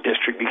school board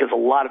district, because a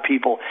lot of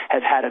people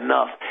have had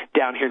enough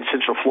down here in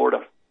Central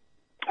Florida.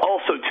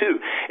 Also, too,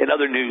 in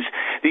other news,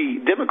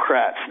 the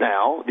Democrats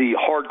now, the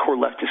hardcore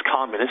leftist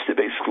communists that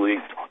basically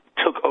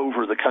took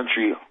over the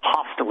country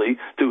hostilely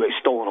through a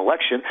stolen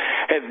election,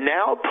 have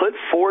now put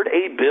forward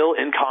a bill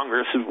in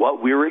Congress, is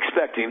what we were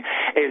expecting,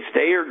 is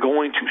they are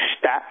going to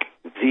stack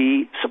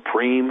the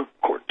Supreme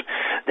Court.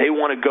 They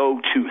want to go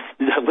to,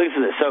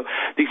 listen to this, so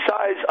the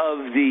size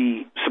of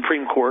the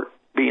Supreme Court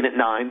being at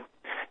 9,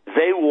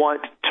 they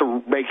want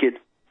to make it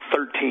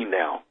 13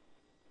 now.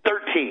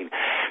 13.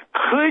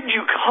 Could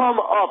you come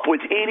up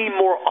with any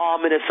more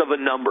ominous of a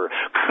number?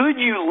 Could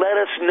you let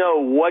us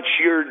know what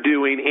you're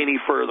doing any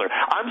further?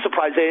 I'm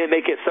surprised they didn't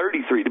make it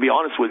 33, to be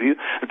honest with you.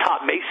 The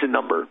top Mason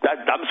number.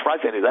 I'm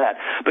surprised they did that.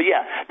 But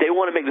yeah, they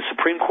want to make the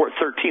Supreme Court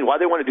 13. Why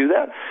do they want to do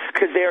that?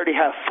 Because they already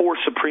have 4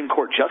 Supreme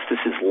Court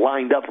justices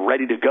lined up,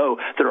 ready to go,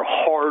 that are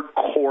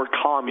hardcore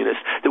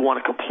communists that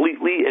want to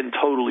completely and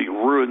totally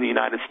ruin the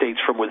United States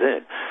from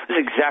within. This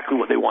is exactly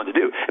what they want to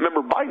do. And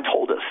remember, Biden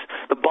told us,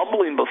 the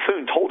bumbling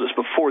buffoon told us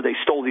before they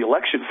stole the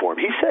election for him.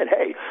 He said,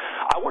 hey,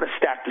 I want to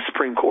stack the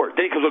Supreme Court.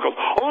 Then he goes, I'm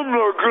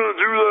not going to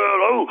do that.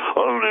 Oh,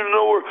 I don't even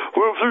know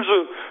where if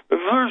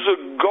there's a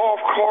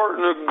golf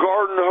cart and a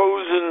garden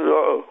hose and,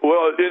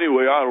 well,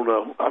 anyway, I don't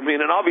know. I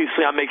mean, and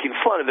obviously I'm making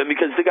fun of him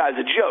because the guy's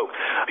a joke.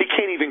 He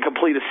can't even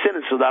complete a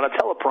sentence without a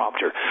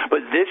teleprompter.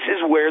 But this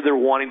is where they're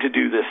wanting to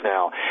do this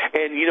now.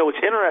 And, you know,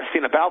 what's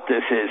interesting about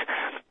this is,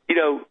 you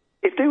know,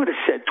 if they would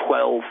have said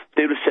 12,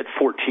 they would have said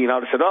 14, I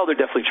would have said, oh, they're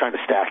definitely trying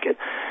to stack it.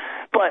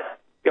 But,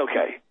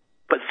 okay.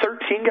 But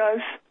 13, guys,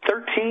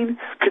 13,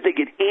 could they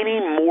get any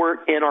more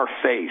in our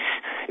face?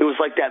 It was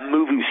like that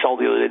movie we saw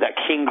the other day, that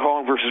King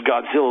Kong versus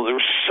Godzilla. There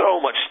was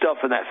so much stuff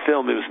in that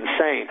film. It was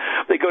insane.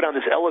 They go down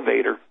this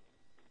elevator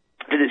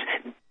to this,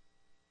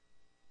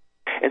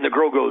 and the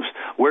girl goes,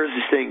 where does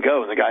this thing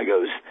go? And the guy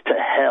goes, to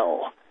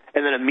hell.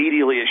 and then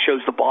immediately it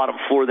shows the bottom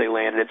floor they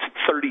land, and it's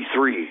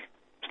 33.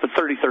 It's the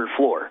 33rd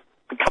floor.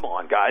 Come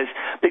on, guys.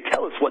 They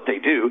tell us what they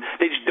do.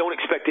 They just don't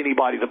expect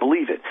anybody to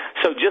believe it.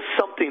 So just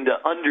something to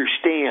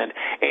understand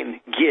and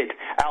get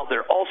out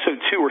there. Also,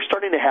 too, we're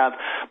starting to have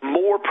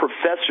more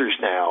professors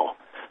now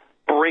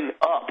bring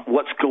up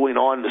what's going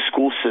on in the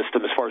school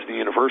system as far as the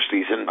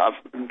universities, and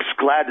I'm just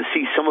glad to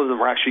see some of them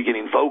are actually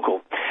getting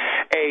vocal.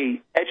 A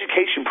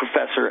education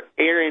professor,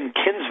 Aaron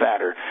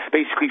Kinsvatter,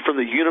 basically from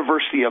the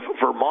University of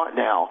Vermont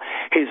now,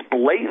 has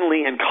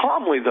blatantly and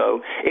calmly, though,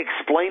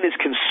 explained his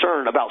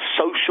concern about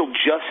social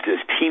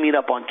justice teaming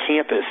up on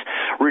campus,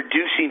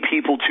 reducing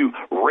people to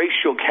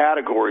racial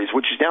categories,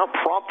 which has now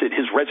prompted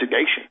his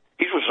resignation.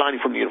 He's resigning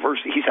from the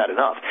university. He's had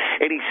enough.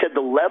 And he said the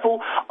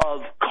level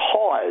of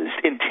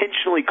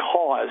intentionally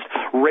caused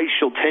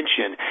racial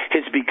tension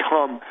has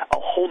become a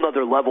whole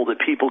nother level that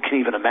people can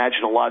even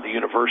imagine a lot of the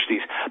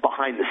universities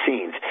behind the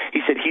scenes. He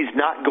said he's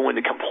not going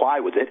to comply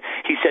with it.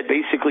 He said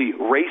basically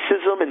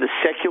racism and the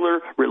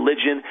secular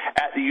religion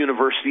at the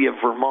University of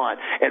Vermont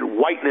and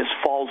whiteness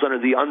falls under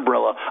the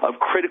umbrella of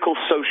critical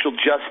social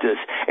justice,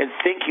 and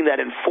thinking that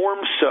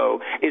informed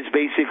so is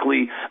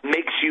basically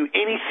makes you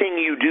anything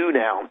you do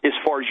now as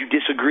far as you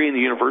disagree in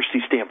the university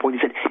standpoint.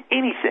 He said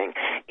anything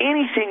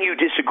you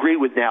disagree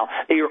with now,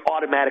 they are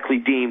automatically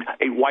deemed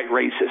a white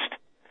racist.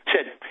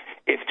 Said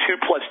if 2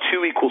 plus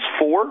 2 equals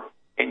 4,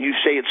 and you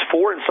say it's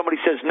 4, and somebody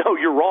says, no,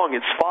 you're wrong,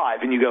 it's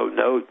 5, and you go,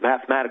 no,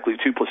 mathematically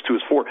 2 plus 2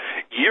 is 4,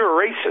 you're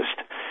a racist.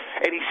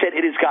 And he said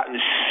it has gotten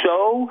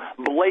so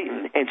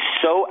blatant and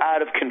so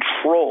out of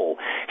control.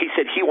 He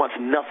said he wants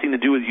nothing to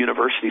do with the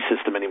university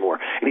system anymore,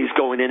 and he's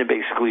going in and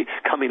basically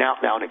coming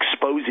out now and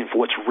exposing for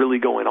what's really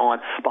going on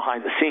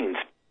behind the scenes.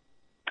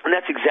 And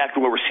that's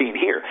exactly what we're seeing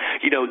here.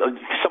 You know,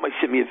 somebody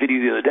sent me a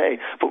video the other day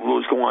of what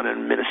was going on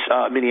in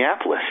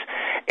Minneapolis.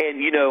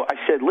 And, you know, I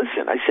said,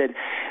 listen,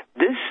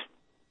 this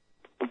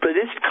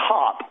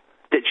cop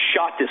that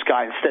shot this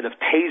guy instead of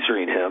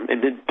tasering him and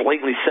then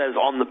blatantly says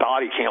on the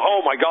body cam, oh,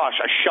 my gosh,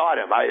 I shot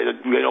him.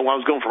 When I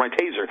was going for my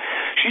taser.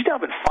 She's now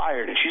been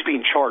fired, and she's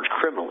being charged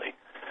criminally.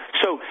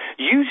 So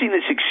using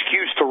this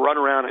excuse to run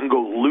around and go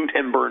loot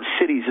and burn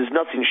cities is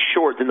nothing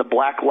short than the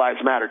Black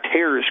Lives Matter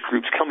terrorist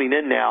groups coming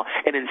in now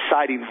and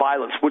inciting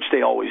violence, which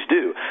they always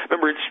do.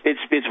 Remember,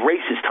 it's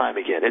racist time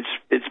again.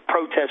 It's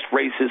protest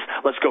racist.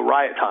 Let's go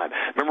riot time.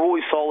 Remember what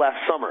we saw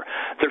last summer?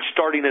 They're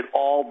starting it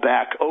all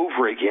back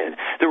over again.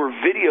 There were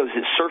videos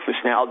that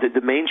surfaced now that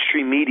the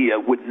mainstream media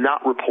would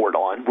not report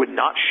on, would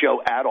not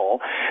show at all,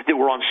 that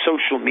were on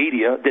social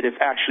media that have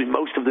actually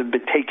most of them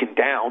been taken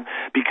down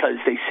because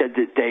they said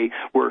that they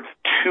were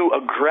too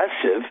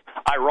aggressive.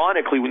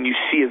 Ironically, when you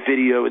see a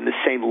video in the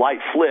same light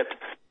flipped,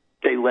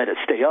 they let it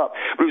stay up.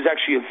 But it was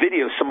actually a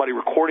video, somebody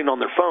recording on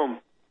their phone,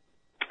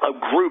 a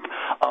group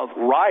of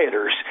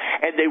rioters,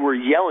 and they were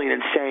yelling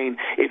and saying,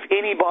 if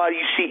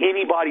you see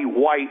anybody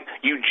white,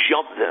 you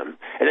jump them.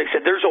 And they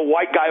said, there's a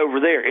white guy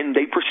over there. And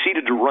they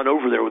proceeded to run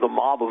over there with a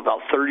mob of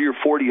about 30 or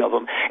 40 of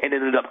them and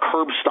ended up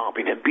curb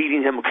stomping him,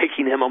 beating him,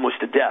 kicking him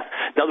almost to death.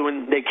 Another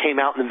one, they came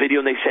out in the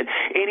video and they said,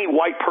 any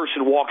white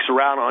person walks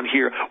around on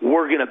here,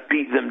 we're going to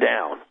beat them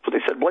down. So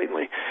they said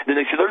blatantly. Then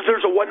they said,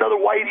 there's another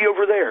whitey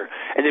over there.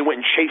 And they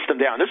went and chased them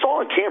down. It's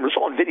all on camera. It's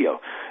all on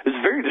video. It's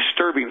a very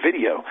disturbing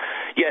video.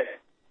 Yet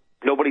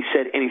nobody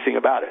said anything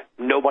about it.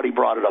 Nobody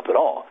brought it up at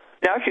all.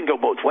 Now, it can go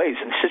both ways,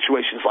 and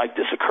situations like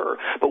this occur.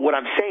 But what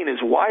I'm saying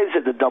is, why is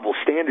it the double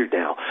standard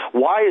now?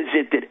 Why is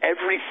it that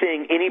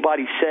everything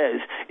anybody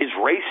says is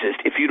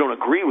racist if you don't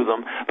agree with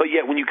them, but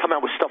yet when you come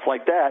out with stuff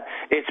like that,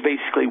 it's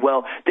basically,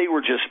 well, they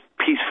were just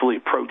peacefully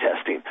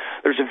protesting.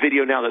 There's a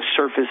video now that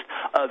surfaced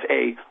of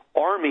a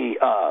Army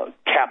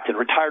captain,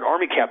 retired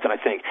Army captain, I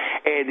think,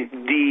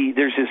 and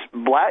there's this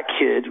black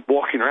kid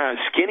walking around,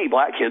 a skinny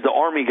black kid. The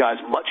Army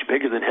guy's much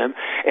bigger than him,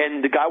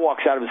 and the guy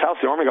walks out of his house.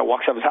 The Army guy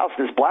walks out of his house,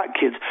 and this black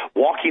kid's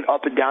walking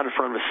up and down in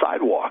front of the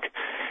sidewalk.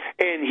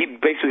 And he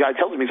basically, the guy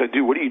tells him, he's like,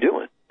 dude, what are you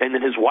doing? And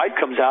then his wife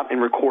comes out and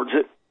records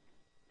it.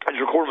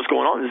 He's recording what's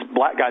going on. This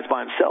black guy's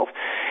by himself,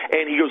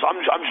 and he goes, I'm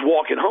just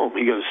walking home.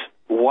 He goes,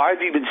 why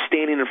have you been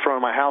standing in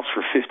front of my house for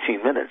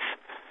 15 minutes?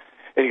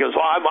 And he goes,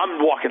 well, I'm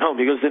walking home.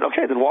 He goes, then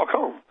walk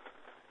home.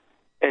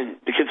 And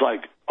the kid's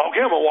like, okay,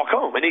 I'm going to walk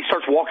home. And he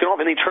starts walking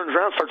off, and he turns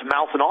around and starts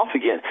mouthing off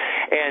again.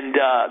 And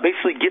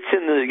basically gets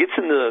in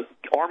the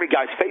Army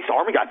guy's face. The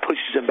Army guy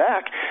pushes him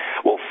back.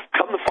 Well,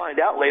 come to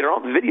find out later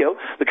on in the video,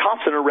 the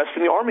cops are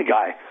arresting the Army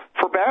guy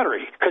for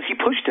battery because he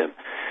pushed him.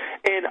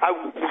 And I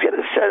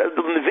said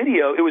in the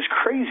video, it was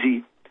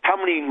crazy how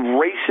many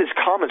racist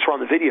comments were on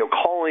the video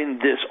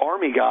calling this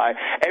Army guy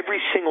every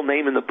single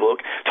name in the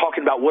book,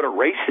 talking about what a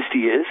racist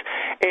he is.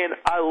 And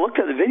I looked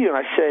at the video and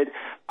I said,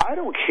 I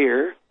don't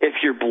care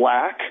if you're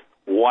black,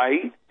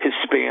 white,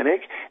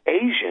 Hispanic,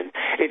 Asian.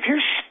 If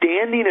you're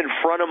standing in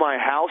front of my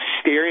house,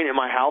 staring at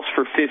my house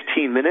for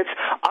 15 minutes,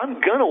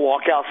 I'm going to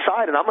walk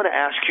outside and I'm going to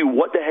ask you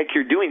what the heck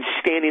you're doing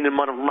standing in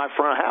my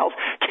front house,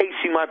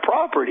 casing my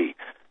property.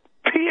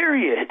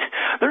 Period.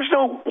 There's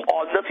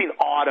nothing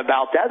odd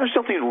about that. There's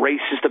nothing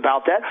racist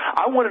about that.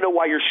 I want to know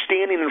why you're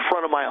standing in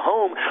front of my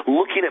home,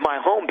 looking at my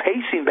home,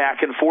 pacing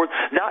back and forth,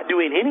 not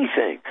doing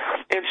anything.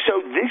 And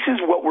so this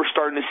is what we're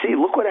starting to see.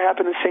 Look what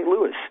happened in St.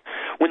 Louis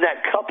when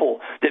that couple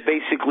that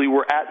basically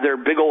were at their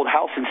big old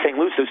house in St.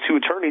 Louis, those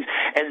two attorneys,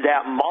 and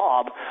that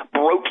mob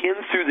broke in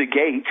through the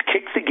gates,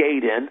 kicked the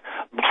gate in,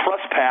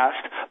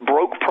 trespassed,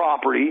 broke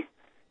property,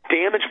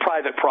 damaged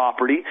private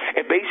property,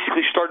 and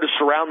basically started to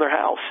surround their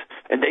house.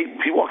 And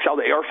he walks out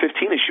with the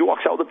AR-15, and she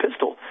walks out with a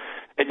pistol.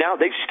 And now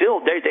they've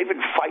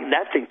been fighting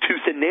that thing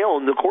tooth and nail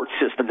in the court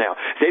system now.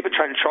 They've been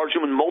trying to charge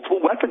them with multiple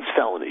weapons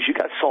felonies. You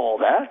guys saw all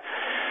that.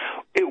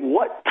 At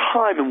what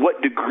time and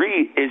what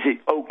degree is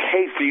it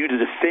okay for you to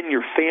defend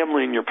your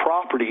family and your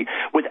property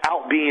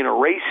without being a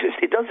racist?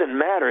 It doesn't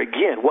matter,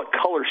 again, what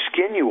color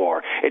skin you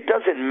are. It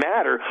doesn't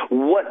matter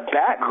what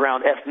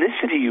background,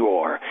 ethnicity you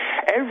are.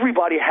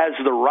 Everybody has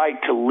the right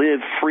to live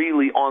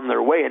freely on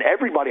their way, and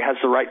everybody has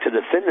the right to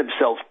defend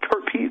themselves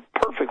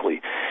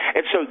perfectly.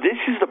 And so this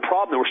is the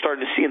problem that we're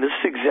starting to see, and this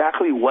is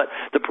exactly what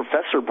the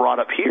professor brought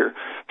up here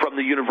from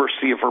the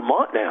University of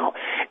Vermont now.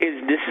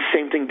 This is the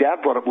same thing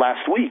Dad brought up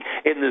last week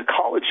in the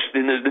college,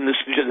 in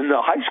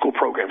the high school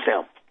programs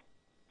now.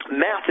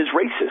 Math is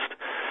racist.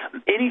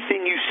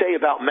 Anything you say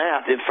about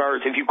math, as far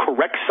as if you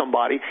correct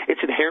somebody,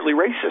 it's inherently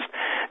racist.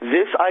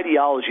 This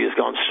ideology has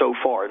gone so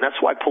far, and that's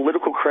why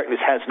political correctness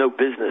has no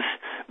business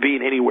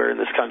being anywhere in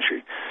this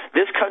country.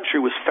 This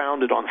country was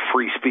founded on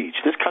free speech.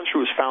 This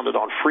country was founded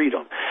on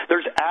freedom.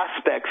 There's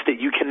aspects that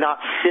you cannot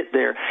sit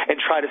there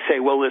and try to say,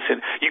 well, listen,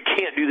 you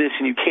can't do this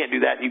and you can't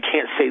do that and you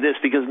can't say this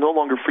because no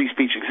longer free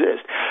speech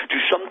exists. Do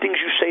some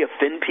things you say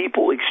offend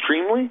people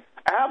extremely?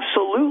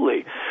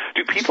 Absolutely.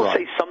 Do people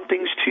say some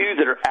things to you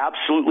that are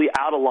absolutely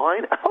out of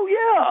line? Oh,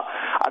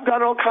 yeah. I've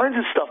done all kinds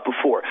of stuff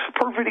before.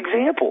 Perfect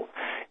example.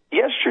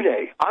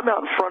 Yesterday, I'm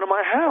out in front of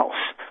my house.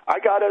 I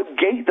got a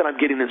gate that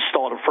I'm getting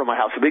installed in front of my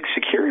house, a big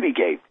security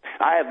gate.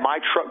 I have my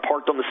truck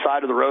parked on the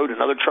side of the road and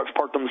other trucks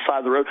parked on the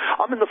side of the road.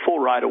 I'm in the full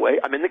right-of-way.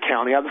 I'm in the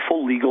county. I have the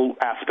full legal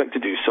aspect to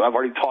do so. I've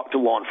already talked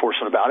to law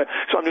enforcement about it.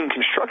 So I'm doing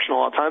construction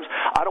a lot of times.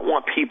 I don't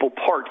want people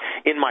parked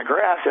in my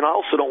grass, and I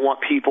also don't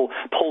want people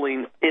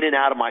pulling in and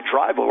out of my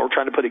driveway or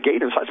trying to put a gate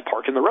in, so I just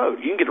park in the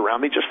road. You can get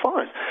around me just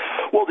fine.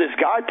 Well, this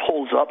guy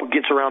pulls up and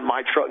gets around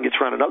my truck and gets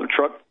around another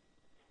truck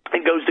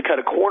and goes to cut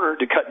a corner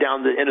to cut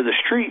down the end of the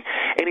street,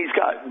 and he's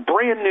got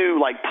brand new,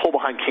 like,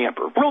 pull-behind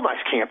camper, real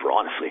nice camper,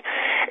 honestly,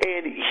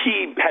 and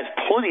he has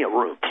plenty of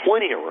room.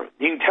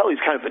 You can tell he's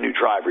kind of a new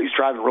driver. He's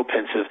driving real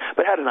pensive,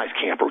 but had a nice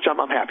camper, which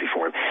I'm happy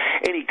for him,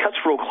 and he cuts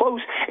real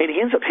close, and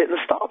he ends up hitting the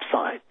stop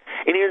sign,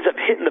 and he ends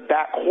up hitting the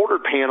back quarter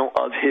panel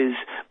of his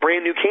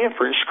brand new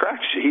camper and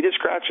scratched it. He did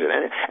scratch it,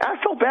 and I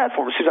felt bad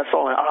for him as soon as I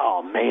saw him.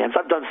 Oh, man,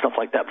 I've done stuff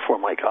like that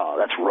before. I'm like, oh,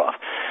 that's rough.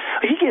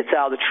 He gets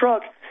out of the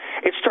truck.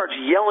 It starts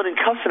yelling and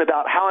cussing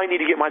about how I need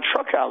to get my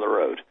truck out of the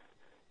road.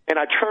 And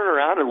I turned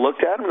around and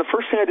looked at him, and the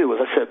first thing I did was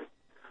I said,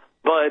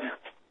 Bud,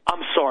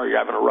 I'm sorry you're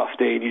having a rough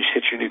day and you just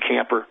hit your new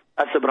camper.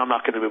 I said, but I'm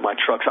not going to move my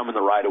trucks. I'm in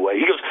the right-of-way.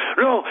 He goes,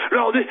 no,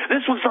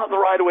 this one's not in the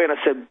right-of-way. And I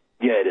said,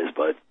 yeah, it is,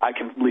 Bud. I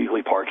can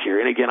legally park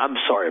here. And again, I'm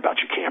sorry about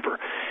your camper.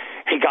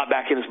 He got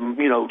back in his,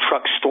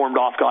 truck,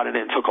 stormed off, got in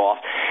it, and took off.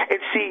 And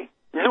see,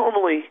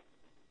 normally,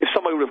 if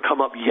somebody would have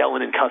come up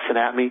yelling and cussing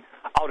at me,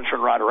 I would have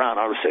turned right around.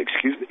 I would say,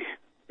 excuse me.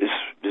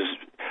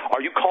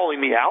 Are you calling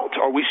me out?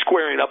 Are we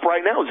squaring up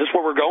right now? Is this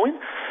where we're going?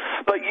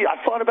 But yeah, I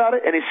thought about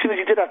it, and as soon as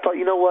he did, I thought,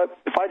 you know what?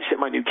 If I just hit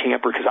my new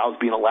camper because I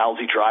was being a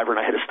lousy driver and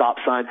I hit a stop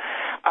sign,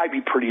 I'd be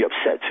pretty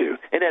upset too.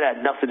 And it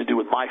had nothing to do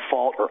with my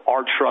fault or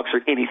our trucks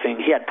or anything.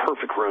 He had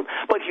perfect room,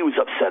 but he was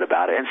upset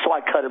about it, and so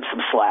I cut him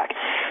some slack.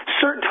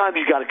 Certain times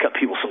you got to cut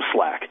people some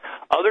slack.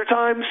 Other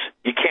times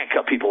you can't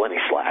cut people any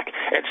slack.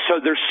 And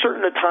so there's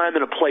certain a time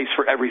and a place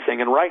for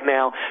everything. And right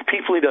now,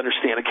 people need to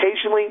understand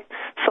occasionally,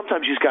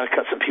 sometimes you just got to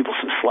cut some people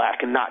some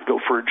slack and not go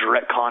for a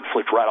direct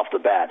conflict right off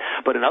the bat.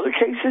 But in other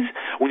cases,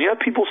 when you have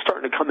people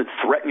starting to come and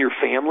threaten your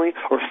family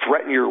or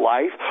threaten your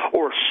life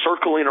or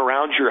circling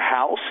around your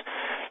house,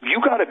 you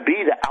got to be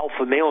the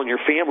alpha male in your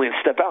family and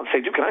step out and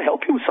say, dude, can I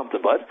help you with something,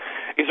 bud?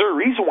 Is there a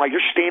reason why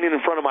you're standing in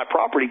front of my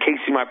property,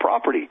 casing my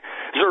property?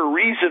 Is there a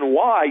reason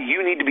why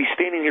you need to be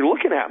standing here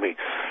looking at me?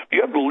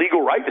 You have the legal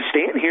right to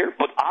stand here,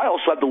 but I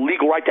also have the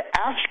legal right to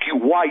ask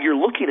you why you're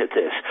looking at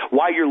this,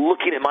 why you're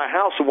looking at my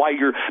house, and why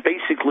you're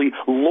basically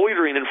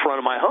loitering in front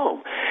of my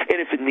home.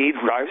 And if it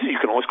needs rises, you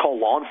can always call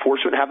law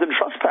enforcement and have them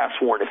trespass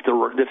warrant if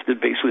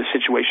basically the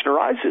situation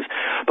arises.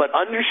 But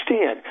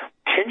understand,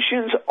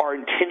 tensions are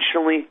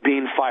intentionally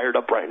being fired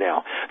up right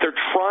now. They're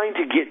trying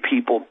to get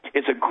people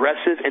as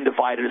aggressive and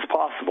divided as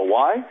possible.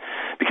 Why?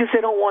 Because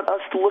they don't want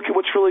us to look at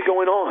what's really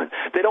going on.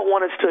 They don't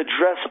want us to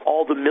address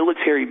all the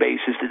military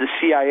bases that the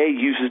CIA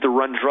uses to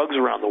run drugs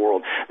around the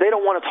world. They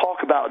don't want to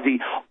talk about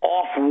the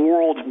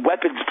off-world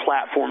weapons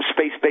platforms,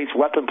 space-based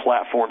weapon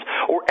platforms,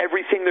 or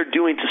everything they're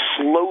doing to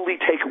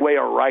slowly take away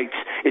our rights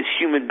as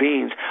human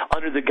beings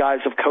under the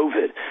guise of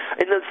COVID.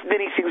 And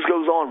many things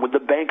goes on with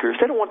the bankers.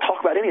 They don't want to talk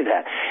about any of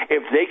that.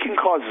 If they can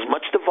cause as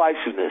much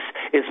divisiveness,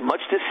 as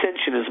much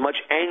dissension, as much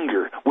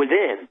anger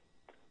within,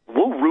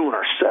 we'll ruin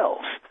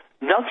ourselves.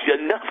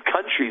 Enough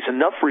countries,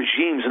 enough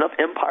regimes, enough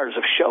empires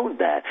have shown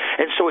that.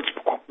 And so it's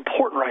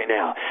important right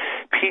now.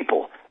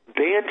 People,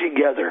 band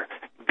together.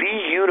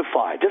 Be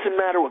unified. Doesn't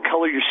matter what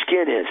color your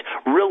skin is.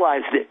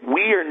 Realize that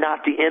we are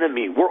not the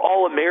enemy. We're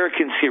all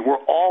Americans here.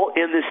 We're all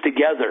in this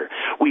together.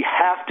 We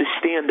have to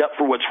stand up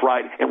for what's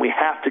right, and we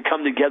have to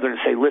come together and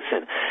say,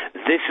 listen,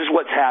 this is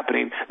what's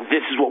happening.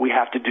 This is what we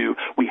have to do.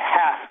 We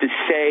have to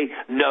say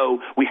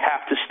no. We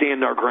have to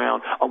stand our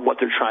ground on what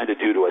they're trying to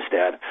do to us,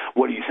 Dad.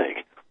 What do you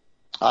think?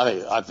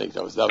 I think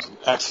that was an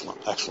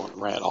excellent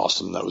rant,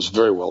 Austin. That was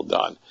very well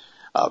done.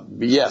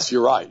 Yes,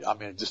 you're right. I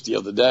mean, just the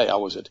other day I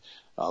was at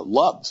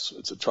Love's.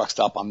 It's a truck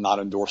stop. I'm not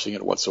endorsing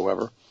it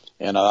whatsoever.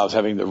 And I was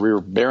having the rear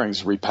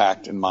bearings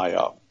repacked in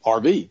my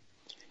RV.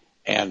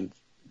 And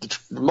the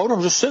motor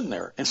was just sitting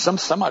there, and some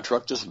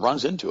semi-truck just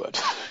runs into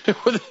it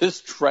with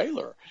his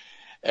trailer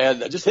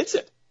and just hits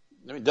it.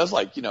 I mean, it does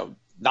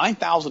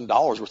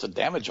 $9,000 worth of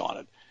damage on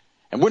it.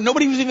 And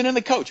nobody was even in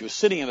the coach. He was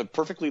sitting in a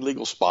perfectly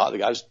legal spot. The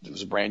guy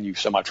was a brand new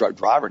semi-truck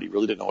driver, and he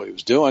really didn't know what he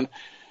was doing.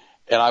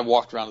 And I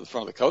walked around to the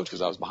front of the coach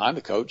because I was behind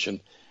the coach, and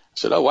I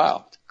said, oh,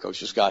 wow, the coach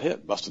just got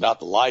hit, busted out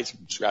the lights,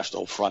 scratched the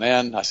whole front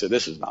end. I said,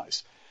 this is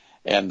nice.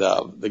 And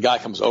the guy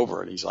comes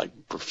over, and he's like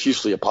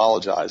profusely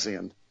apologizing.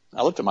 And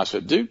I looked at him. I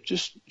said, dude,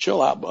 just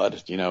chill out,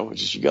 bud. You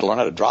got to learn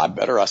how to drive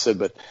better. I said,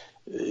 but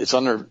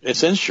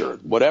it's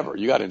insured, whatever.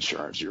 You got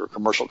insurance. You're a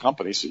commercial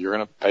company, so you're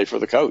going to pay for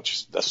the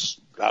coach.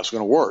 That's how it's going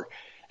to work.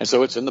 And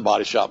so it's in the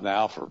body shop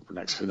now for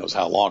next who knows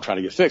how long, trying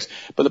to get fixed.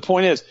 But the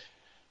point is,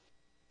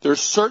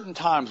 there's certain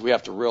times we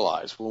have to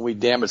realize when we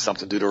damage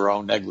something due to our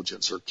own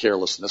negligence or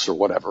carelessness or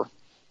whatever.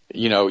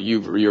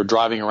 You're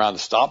driving around the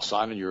stop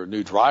sign and you're a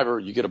new driver.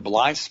 You get a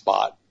blind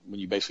spot when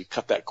you basically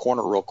cut that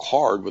corner real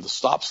hard with a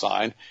stop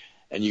sign,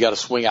 and you got to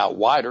swing out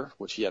wider,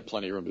 which he had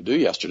plenty of room to do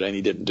yesterday, and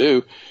he didn't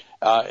do.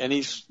 And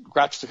he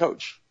scratched the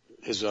coach,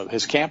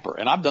 his camper.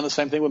 And I've done the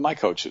same thing with my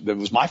coach. It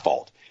was my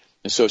fault.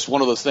 And so it's one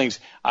of those things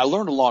I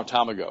learned a long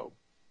time ago,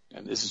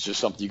 and this is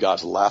just something you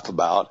guys laugh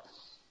about,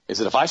 is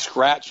that if I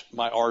scratch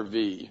my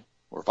RV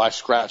or if I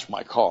scratch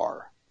my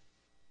car,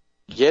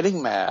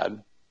 getting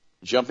mad,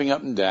 jumping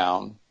up and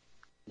down,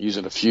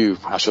 using a few,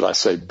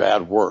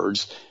 bad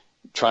words,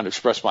 trying to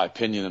express my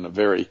opinion in a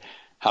very,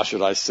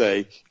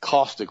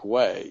 caustic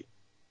way,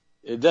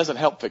 it doesn't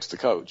help fix the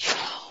coach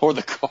or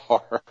the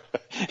car.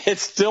 It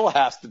still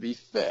has to be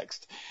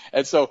fixed.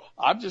 And so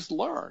I've just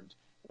learned.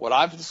 What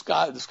I've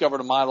discovered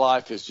in my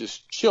life is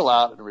just chill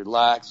out and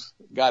relax.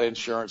 Got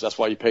insurance. That's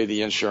why you pay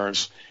the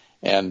insurance,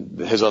 and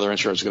his other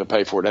insurance is going to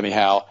pay for it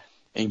anyhow.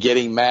 And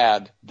getting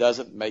mad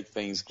doesn't make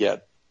things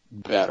get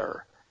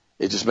better.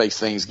 It just makes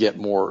things get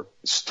more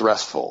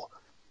stressful.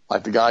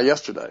 Like the guy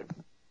yesterday.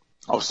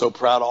 I was so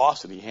proud of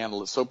Austin. He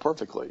handled it so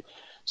perfectly.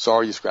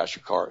 Sorry you scratched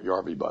your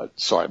RV, bud.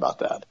 Sorry about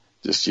that.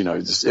 It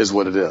just is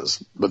what it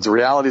is. But the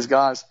reality is,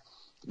 guys,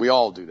 we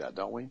all do that,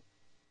 don't we?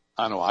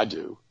 I know I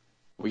do.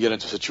 We get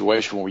into a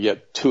situation where we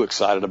get too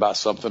excited about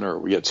something, or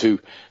we get too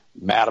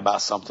mad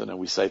about something, and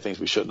we say things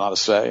we should not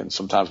say. And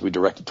sometimes we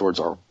direct it towards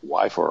our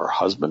wife or our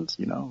husband,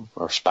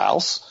 our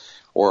spouse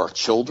or our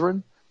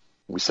children.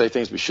 We say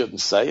things we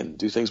shouldn't say and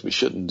do things we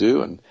shouldn't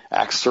do and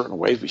act certain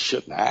ways we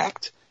shouldn't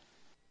act.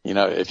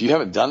 If you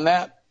haven't done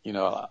that,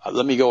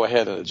 let me go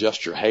ahead and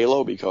adjust your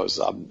halo, because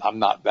I'm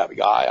not that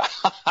guy.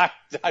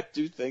 I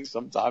do things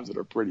sometimes that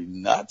are pretty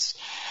nuts.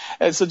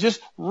 And so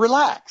just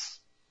relax.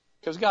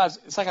 Because, guys,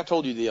 it's like I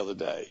told you the other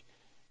day.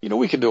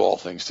 We can do all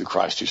things through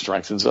Christ who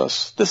strengthens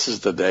us. This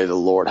is the day the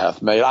Lord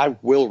hath made. I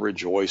will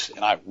rejoice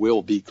and I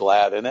will be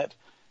glad in it,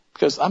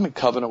 because I'm in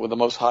covenant with the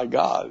Most High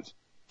God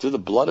through the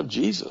blood of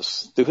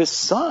Jesus, through his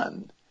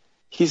Son.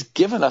 He's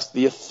given us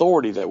the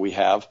authority that we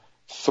have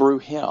through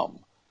him.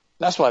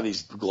 That's why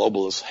these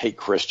globalists hate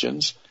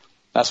Christians.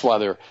 That's why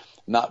they're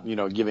not,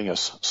 giving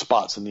us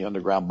spots in the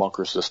underground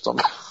bunker system.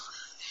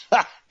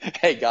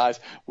 Hey, guys,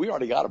 we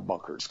already got a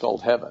bunker. It's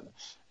called heaven.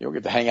 You'll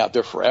get to hang out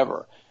there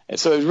forever. And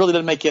so it really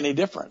doesn't make any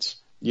difference.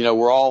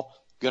 We're all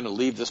going to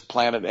leave this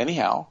planet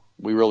anyhow.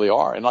 We really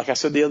are. And like I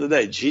said the other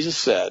day, Jesus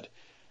said,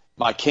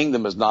 my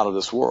kingdom is not of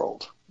this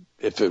world.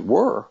 If it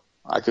were,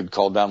 I could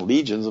call down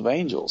legions of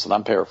angels. And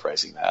I'm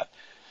paraphrasing that.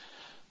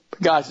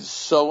 But guys, it's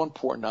so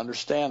important to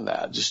understand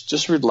that.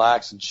 Just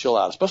relax and chill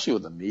out, especially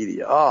with the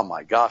media. Oh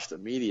my gosh, the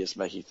media is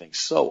making things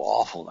so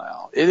awful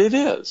now. It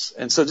is.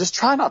 And so just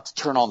try not to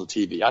turn on the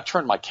TV. I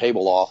turned my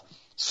cable off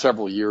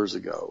several years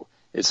ago.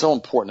 It's so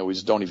important that we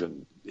just don't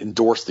even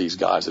endorse these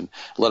guys and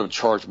let them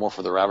charge more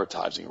for their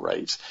advertising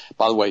rates.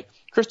 By the way,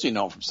 Christy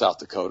Noem from South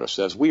Dakota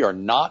says, we are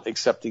not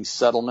accepting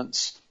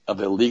settlements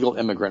of illegal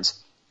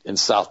immigrants in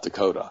South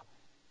Dakota.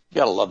 You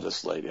got to love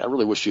this lady. I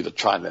really wish she'd have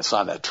tried to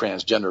sign that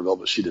transgender bill,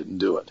 but she didn't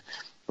do it.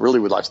 I really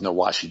would like to know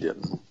why she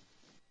didn't.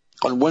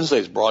 On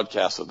Wednesday's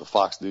broadcast of the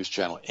Fox News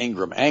channel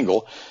Ingram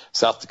Angle,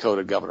 South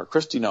Dakota Governor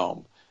Christy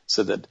Noem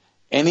said that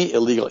any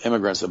illegal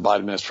immigrants the Biden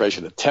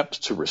administration attempts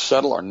to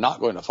resettle are not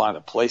going to find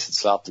a place in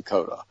South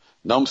Dakota.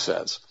 Noem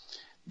says,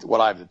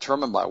 what I've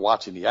determined by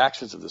watching the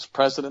actions of this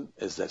president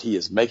is that he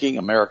is making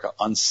America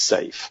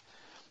unsafe.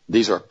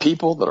 These are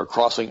people that are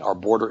crossing our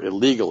border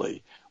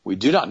illegally. We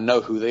do not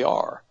know who they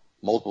are.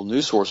 Multiple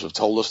news sources have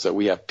told us that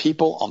we have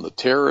people on the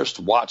terrorist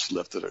watch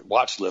list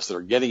that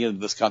are getting into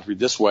this country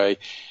this way,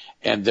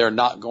 and they're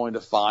not going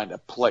to find a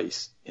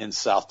place in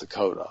South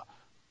Dakota.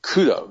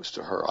 Kudos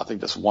to her. I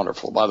think that's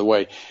wonderful. By the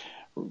way,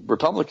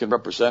 Republican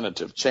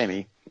Representative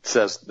Cheney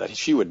says that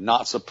she would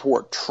not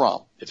support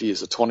Trump if he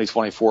is a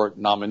 2024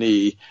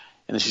 nominee,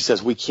 and then she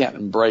says we can't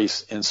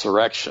embrace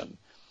insurrection.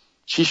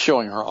 She's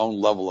showing her own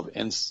level of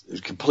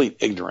complete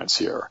ignorance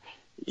here.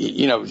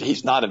 You know,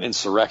 he's not an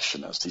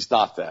insurrectionist. He's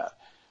not that.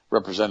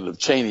 Representative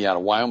Cheney out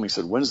of Wyoming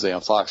said Wednesday on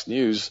Fox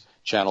News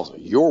channel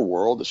Your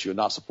World that she would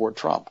not support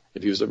Trump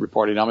if he was a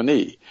Republican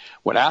nominee.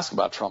 When asked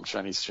about Trump,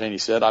 Cheney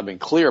said, I've been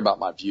clear about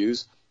my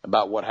views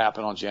about what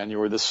happened on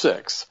January the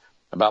 6th,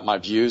 about my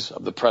views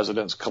of the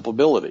president's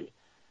culpability.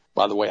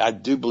 By the way, I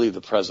do believe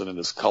the president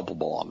is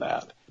culpable on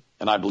that,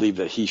 and I believe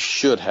that he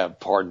should have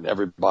pardoned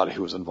everybody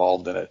who was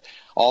involved in it.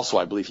 Also,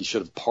 I believe he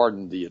should have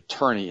pardoned the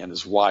attorney and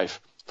his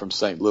wife from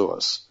St.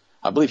 Louis.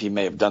 I believe he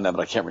may have done that,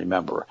 but I can't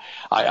remember.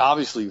 I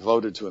obviously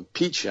voted to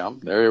impeach him.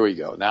 There we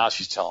go. Now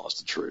she's telling us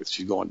the truth.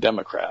 She's going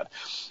Democrat.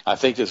 I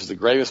think this is the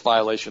gravest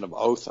violation of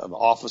oath of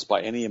office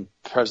by any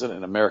president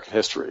in American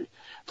history.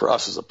 For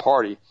us as a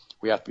party,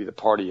 we have to be the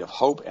party of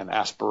hope and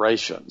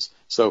aspirations.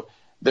 So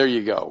there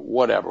you go.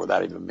 Whatever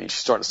that even means. She's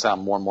starting to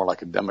sound more and more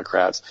like a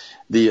Democrat.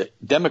 The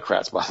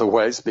Democrats, by the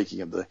way, speaking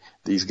of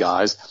these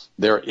guys,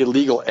 they're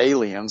illegal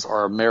aliens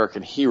are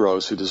American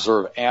heroes who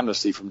deserve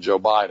amnesty from Joe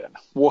Biden.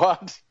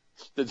 What?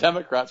 The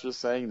Democrats are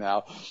saying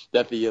now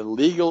that the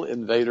illegal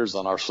invaders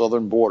on our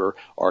southern border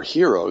are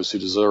heroes who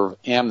deserve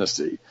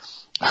amnesty.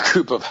 A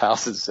group of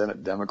House and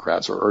Senate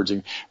Democrats are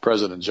urging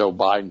President Joe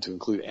Biden to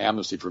include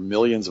amnesty for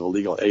millions of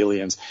illegal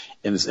aliens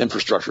in this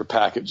infrastructure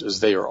package, as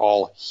they are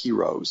all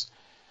heroes.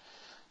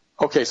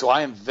 Okay, so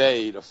I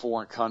invade a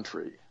foreign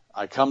country.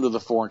 I come to the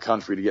foreign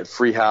country to get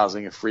free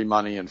housing and free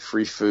money and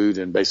free food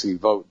and basically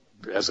vote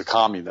as a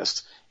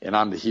communist, and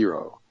I'm the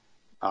hero.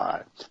 All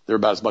right. They're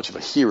about as much of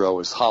a hero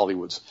as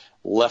Hollywood's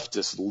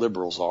leftist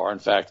liberals are. In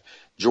fact,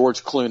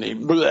 George Clooney,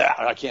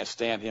 I can't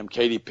stand him.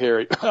 Katy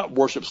Perry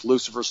worships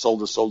Lucifer, sold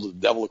her soul to the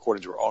devil,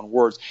 according to her own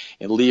words.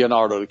 And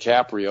Leonardo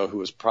DiCaprio,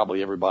 who is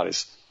probably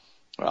everybody's,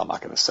 well, I'm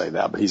not going to say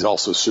that, but he's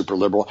also super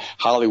liberal.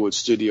 Hollywood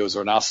studios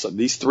are now,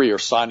 these three are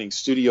signing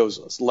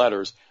studios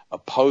letters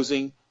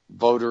opposing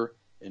voter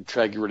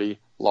integrity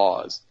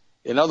laws.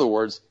 In other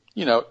words,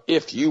 you know,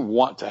 if you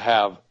want to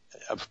have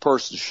a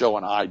person show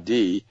an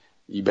ID,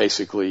 you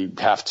basically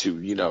have to,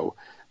 you know,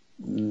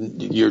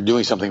 you're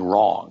doing something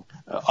wrong.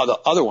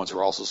 Other ones who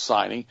are also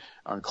signing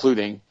are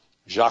including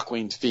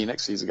Joaquin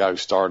Phoenix. He's the guy who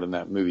starred in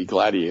that movie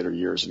Gladiator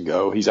years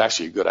ago. He's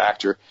actually a good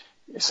actor.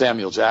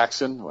 Samuel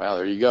Jackson. Well,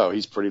 there you go.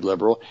 He's pretty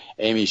liberal.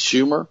 Amy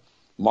Schumer,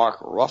 Mark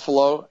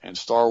Ruffalo, and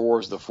Star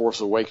Wars The Force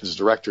Awakens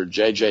director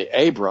J.J.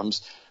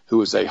 Abrams,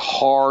 who is a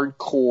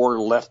hardcore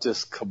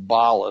leftist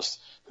Kabbalist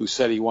who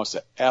said he wants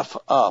to F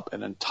up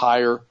an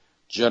entire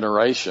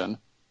generation.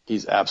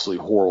 He's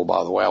absolutely horrible,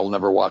 by the way. I will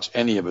never watch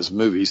any of his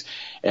movies.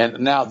 And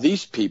now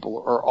these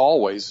people are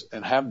always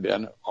and have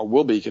been or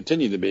will be,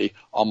 continue to be,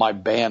 on my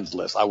banned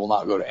list. I will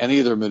not go to any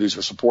of their movies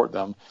or support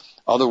them.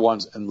 Other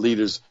ones and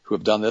leaders who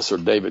have done this are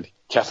David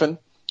Keffin,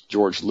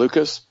 George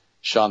Lucas,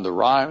 Shonda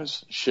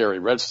Rhimes, Sherry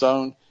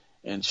Redstone,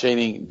 and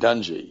Channing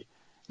Dungey.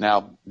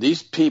 Now,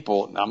 these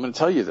people, now I'm going to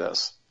tell you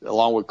this,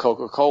 along with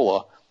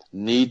Coca-Cola,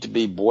 need to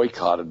be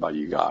boycotted by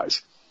you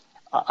guys.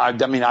 I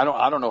mean, I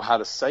don't know how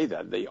to say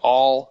that. They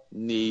all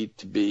need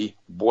to be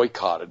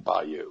boycotted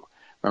by you.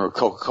 Remember,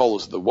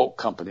 Coca-Cola's the woke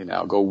company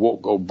now. Go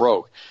woke, go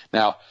broke.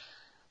 Now,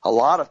 a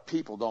lot of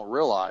people don't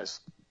realize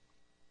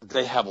that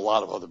they have a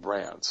lot of other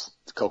brands.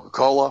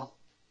 Coca-Cola,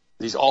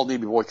 these all need to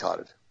be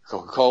boycotted.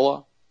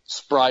 Coca-Cola,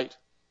 Sprite,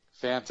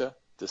 Fanta,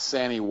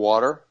 Dasani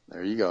water,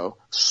 there you go,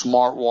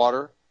 Smart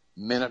Water,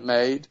 Minute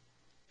Maid,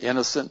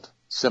 Innocent,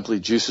 Simply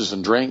Juices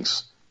and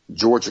Drinks,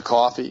 Georgia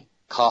Coffee,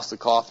 Costa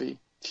Coffee,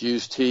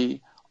 Fuse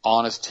Tea,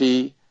 Honest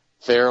Tea,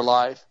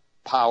 Fairlife,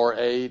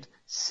 Powerade,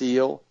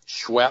 Seal,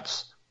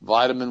 Schweppes,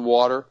 Vitamin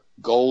Water,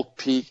 Gold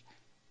Peak,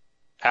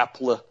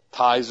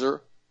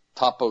 Appetizer,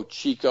 Topo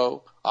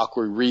Chico,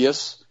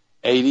 Aquarius,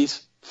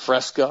 80s,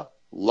 Fresca,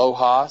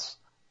 Lojas,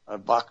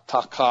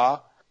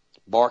 Bactaca,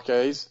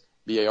 Barques,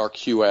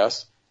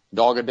 B-A-R-Q-S,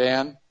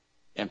 Dogadan,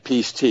 and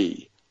Peace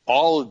Tea.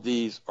 All of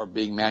these are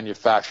being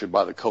manufactured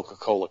by the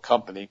Coca-Cola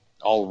company,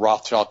 all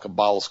Rothschild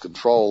Kabbalist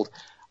controlled.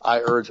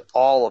 I urge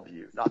all of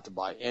you not to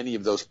buy any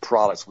of those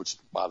products, which,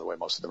 by the way,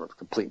 most of them are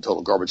complete and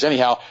total garbage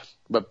anyhow,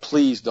 but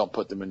please don't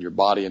put them in your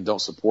body and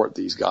don't support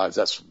these guys.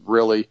 That's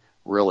really,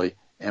 really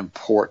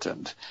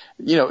important.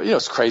 You know,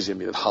 it's crazy to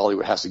me that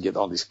Hollywood has to get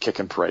on these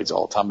kicking parades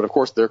all the time, but of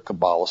course they're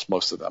Kabbalists,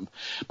 most of them.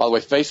 By the way,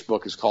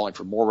 Facebook is calling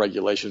for more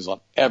regulations on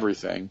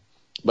everything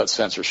but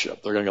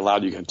censorship. They're going to allow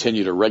you to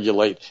continue to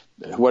regulate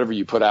whatever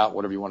you put out,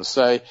 whatever you want to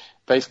say.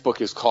 Facebook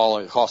is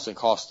calling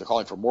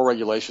for more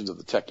regulations of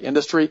the tech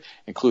industry,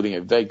 including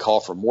a vague call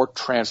for more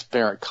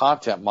transparent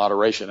content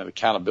moderation and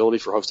accountability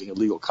for hosting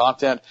illegal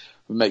content.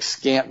 We make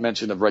scant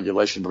mention of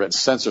regulation to prevent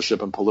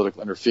censorship and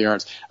political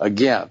interference.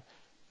 Again,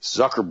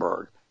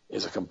 Zuckerberg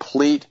is a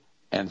complete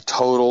and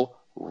total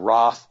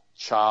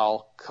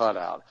Rothschild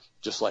cutout,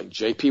 just like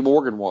J.P.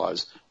 Morgan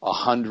was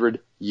 100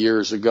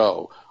 years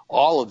ago.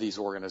 All of these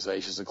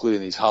organizations,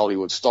 including these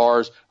Hollywood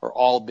stars, are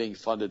all being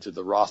funded to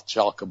the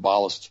Rothschild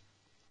Kabbalist,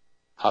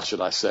 how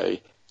should I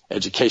say,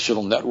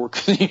 educational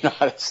network in the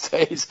United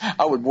States.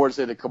 I would more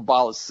say the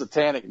Kabbalist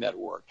satanic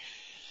network.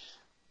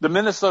 The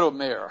Minnesota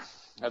mayor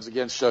has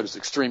again showed his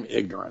extreme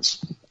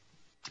ignorance.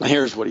 And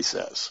here's what he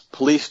says.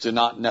 Police do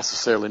not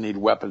necessarily need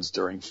weapons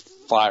during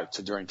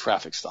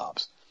traffic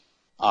stops.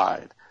 All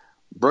right.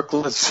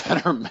 Brooklyn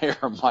Center Mayor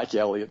Mike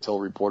Elliott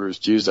told reporters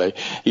Tuesday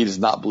he does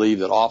not believe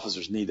that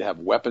officers need to have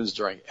weapons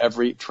during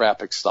every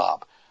traffic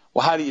stop.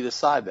 Well, how do you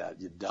decide that,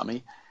 you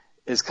dummy?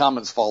 His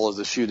comments follow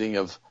the shooting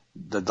of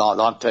the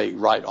Dante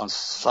Wright on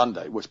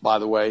Sunday, which, by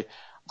the way,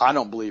 I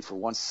don't believe for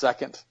 1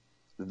 second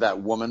that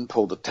woman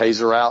pulled the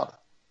taser out.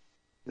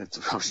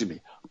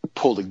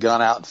 Pulled a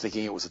gun out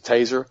thinking it was a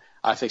taser.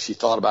 I think she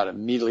thought about it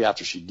immediately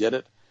after she did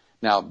it.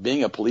 Now,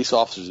 being a police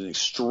officer is an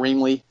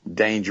extremely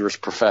dangerous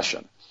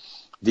profession.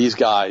 These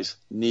guys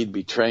need to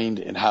be trained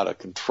in how to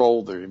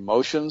control their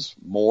emotions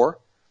more.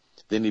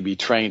 They need to be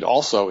trained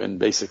also in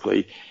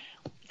basically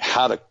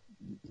how to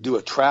do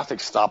a traffic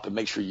stop and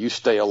make sure you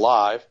stay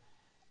alive.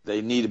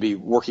 They need to be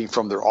working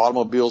from their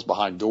automobiles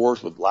behind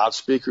doors with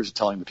loudspeakers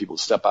telling the people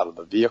to step out of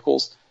the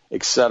vehicles,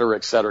 et cetera,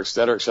 et cetera, et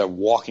cetera, et cetera,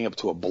 walking up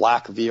to a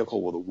black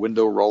vehicle with a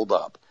window rolled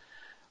up.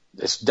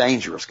 It's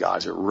dangerous,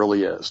 guys. It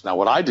really is. Now,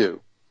 what I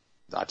do,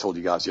 I told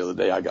you guys the other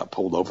day, I got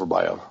pulled over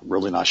by a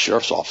really nice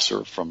sheriff's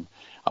officer from,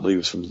 I believe it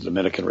was from the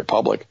Dominican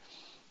Republic,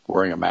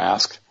 wearing a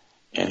mask.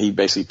 And he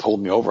basically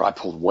pulled me over. I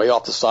pulled way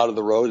off the side of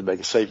the road to make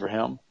it safe for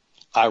him.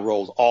 I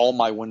rolled all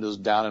my windows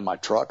down in my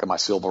truck, in my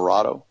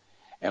Silverado,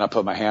 and I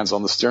put my hands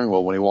on the steering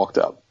wheel when he walked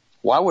up.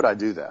 Why would I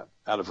do that?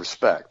 Out of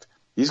respect.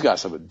 These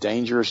guys have a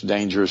dangerous,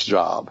 dangerous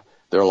job.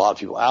 There are a lot of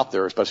people out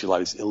there, especially a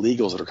lot of these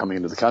illegals that are coming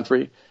into the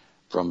country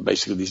from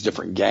basically these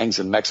different gangs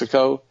in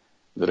Mexico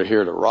that are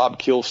here to rob,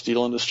 kill,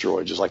 steal, and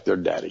destroy, just like their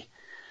daddy.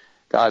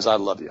 Guys, I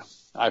love you.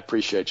 I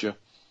appreciate you.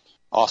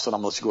 Austin,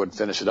 I'm going to let you go ahead and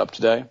finish it up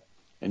today.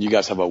 And you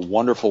guys have a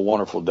wonderful,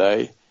 wonderful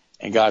day.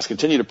 And guys,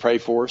 continue to pray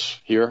for us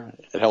here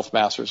at Health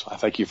Masters. I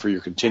thank you for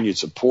your continued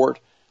support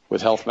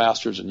with Health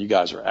Masters, and you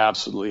guys are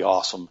absolutely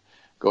awesome.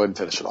 Go ahead and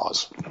finish it,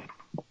 Oz.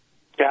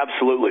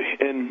 Absolutely.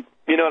 And,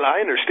 you know, and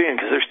I understand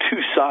because there's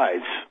two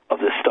sides of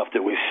this stuff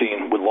that we've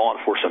seen with law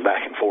enforcement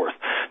back and forth.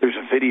 There's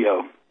a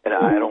video, and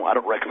I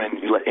don't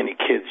recommend you let any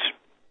kids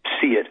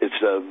see it.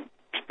 It's a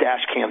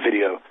dash cam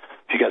video.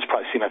 If you guys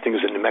probably seen, I think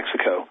it was in New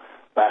Mexico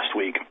last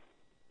week,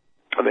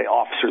 of an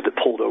officer that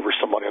pulled over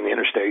somebody on the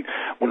interstate,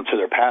 went up to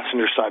their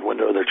passenger side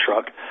window of their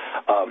truck.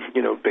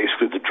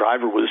 Basically the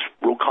driver was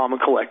real calm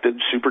and collected,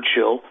 super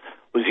chill,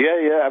 was,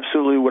 yeah,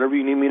 absolutely, whatever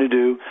you need me to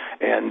do.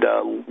 And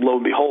lo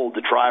and behold,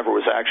 the driver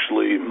was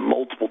actually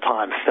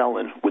multiple-time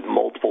felon with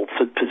multiple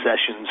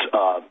possessions,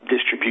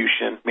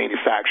 distribution,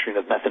 manufacturing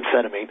of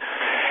methamphetamine.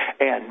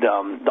 And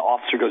the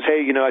officer goes,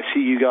 hey, you know, I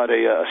see you got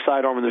a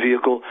sidearm in the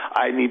vehicle.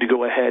 I need to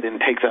go ahead and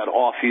take that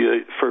off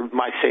you for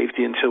my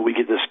safety until we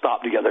get this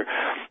stop together.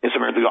 And so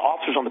the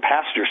officer's on the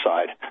passenger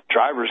side.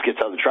 Driver gets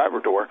out of the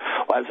driver door.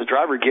 Well, as the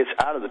driver gets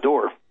out of the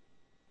door,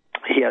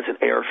 he has an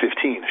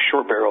AR-15,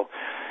 short barrel,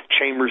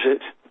 chambers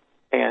it,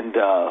 and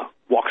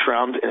walks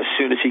around, and as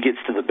soon as he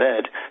gets to the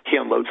bed, he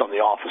unloads on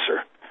the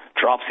officer,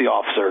 drops the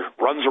officer,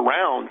 runs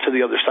around to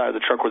the other side of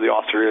the truck where the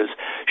officer is,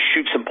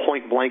 shoots him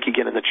point blank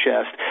again in the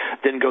chest,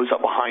 then goes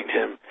up behind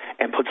him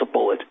and puts a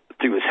bullet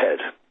through his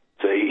head.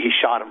 So he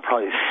shot him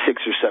probably 6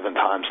 or 7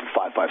 times in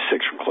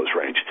 5.56 from close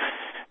range.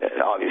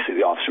 Obviously,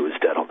 the officer was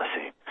dead on the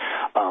scene.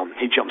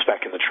 He jumps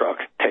back in the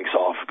truck, takes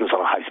off, goes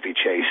on a high-speed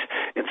chase,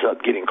 ends up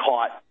getting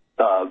caught.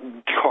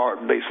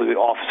 Basically the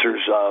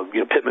officers,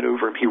 pit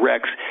maneuver him. He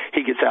wrecks.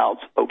 He gets out,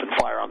 open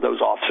fire on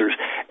those officers,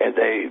 and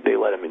they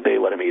let him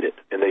eat it,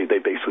 and they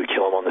basically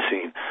kill him on the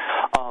scene.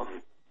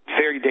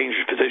 Very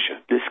dangerous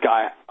position. This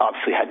guy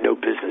obviously had no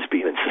business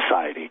being in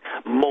society.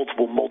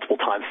 Multiple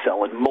time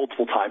felon,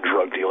 multiple time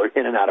drug dealer,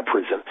 in and out of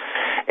prison,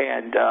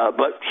 and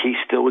but he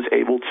still was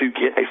able to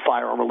get a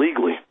firearm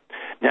illegally.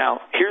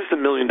 Now, here's the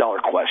 $1 million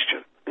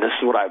question, and this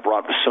is what I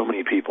brought to so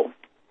many people.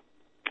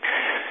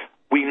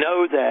 We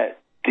know that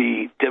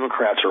the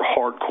Democrats are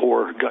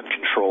hardcore gun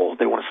control.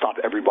 They want to stop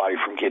everybody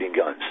from getting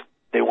guns.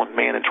 They want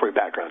mandatory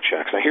background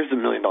checks. Now, here's the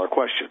 $1 million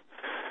question.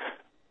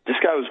 This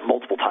guy was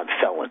multiple-time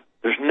felon.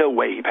 There's no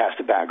way he passed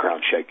a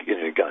background check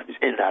getting a gun.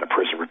 He's in and out of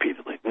prison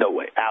repeatedly. No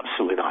way.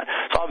 Absolutely not.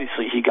 So,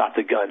 obviously, he got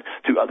the gun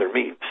through other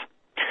means.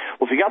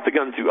 Well, if he got the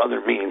gun through other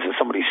means and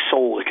somebody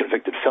sold a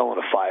convicted felon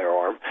a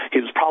firearm,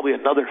 he was probably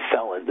another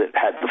felon that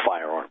had the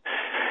firearm.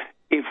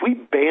 If we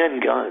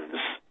ban guns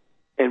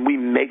and we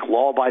make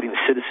law-abiding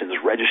citizens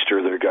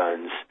register their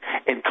guns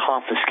and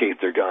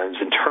confiscate their guns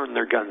and turn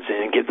their guns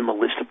in and give them a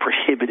list of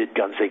prohibited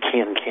guns they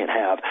can and can't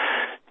have,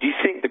 do you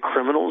think the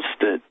criminals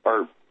that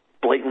are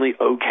blatantly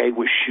okay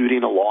with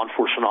shooting a law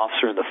enforcement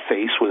officer in the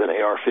face with an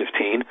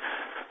AR-15,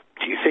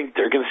 do you think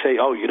they're going to say,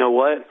 oh, you know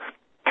what,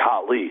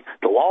 golly,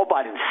 the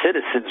law-abiding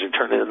citizens are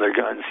turning in their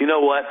guns. You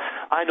know what?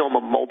 I know I'm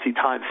a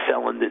multi-time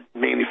felon that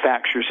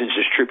manufactures and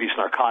distributes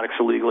narcotics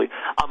illegally.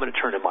 I'm going to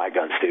turn in my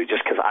guns, too,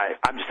 just because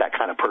I'm just that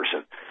kind of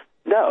person.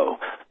 No,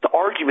 the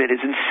argument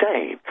is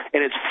insane, and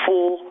it's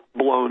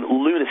full-blown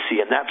lunacy,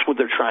 and that's what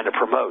they're trying to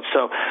promote.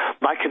 So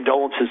my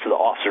condolences to the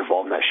officer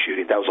involved in that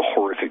shooting. That was a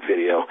horrific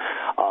video,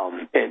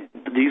 and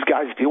these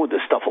guys deal with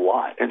this stuff a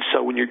lot. And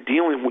so when you're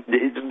dealing with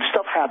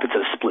stuff happens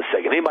in a split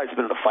second. Anybody who's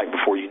been in a fight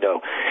before, you know,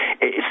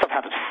 stuff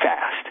happens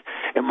fast.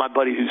 And my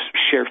buddy who's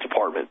sheriff's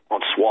department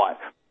on SWAT,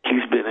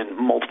 he's been in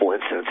multiple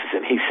incidences,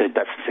 and he said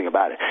that's the thing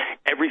about it.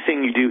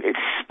 Everything you do,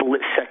 it's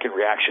split-second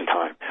reaction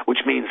time,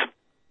 which means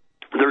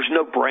there's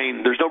no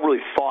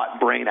really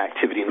thought brain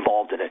activity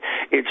involved in it.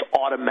 It's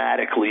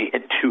automatically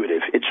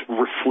intuitive. It's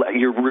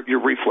your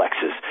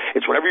reflexes.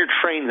 It's whatever you're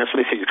training. That's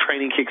what they say, your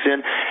training kicks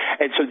in.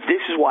 And so this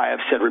is why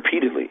I've said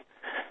repeatedly,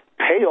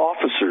 pay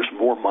officers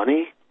more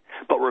money,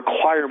 but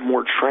require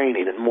more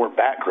training and more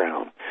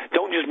background.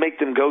 Don't just make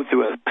them go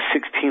through a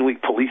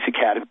 16-week police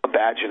academy, a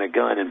badge and a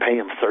gun, and pay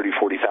them $30,000,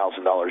 $40,000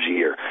 a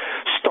year.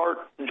 Start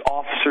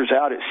officers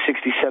out at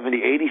 $60,000,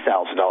 $70,000,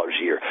 $80,000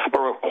 a year, but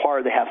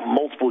require they have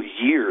multiple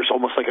years,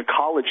 almost like a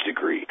college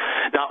degree.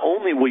 Not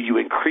only will you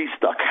increase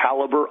the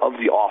caliber of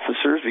the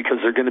officers because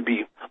they're going to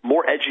be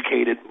more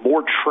educated,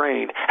 more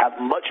trained, have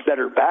much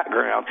better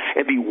background,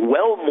 and be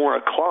well more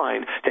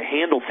inclined to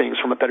handle things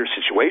from a better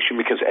situation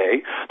because,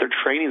 A, their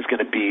training is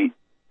going to be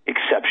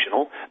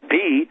exceptional.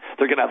 B,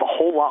 they're going to have a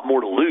whole lot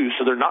more to lose,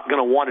 so they're not going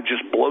to want to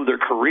just blow their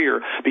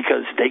career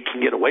because they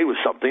can get away with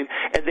something.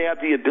 And they have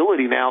the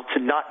ability now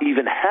to not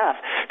even have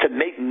to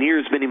make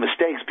near as many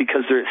mistakes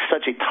because they're at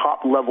such a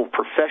top-level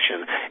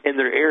profession in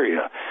their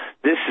area.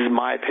 This is, in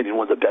my opinion,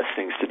 one of the best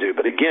things to do.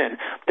 But again,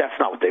 that's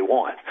not what they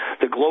want.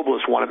 The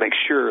globalists want to make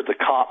sure the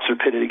cops are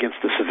pitted against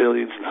the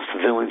civilians and the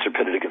civilians are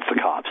pitted against the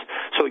cops.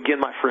 So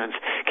again, my friends,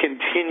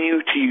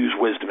 continue to use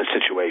wisdom in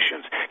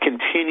situations.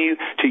 Continue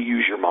to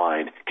use your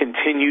mind.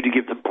 Continue to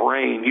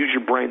use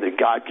your brain that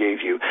God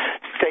gave you.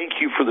 Thank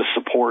you for the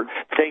support.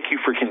 Thank you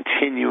for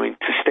continuing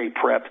to stay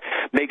prepped.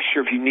 Make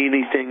sure if you need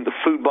anything, the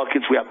food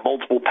buckets, we have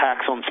multiple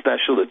packs on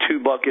special, the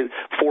 2-bucket,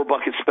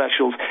 4-bucket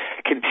specials.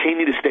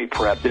 Continue to stay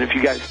prepped. And if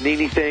you guys need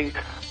anything,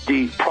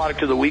 the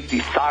product of the week, the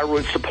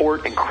thyroid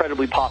support,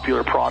 incredibly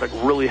popular product,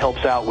 really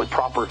helps out with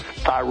proper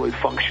thyroid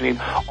functioning,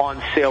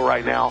 on sale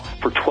right now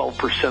for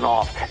 12%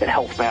 off at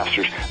Health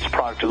Masters. It's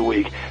product of the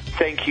week.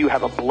 Thank you.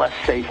 Have a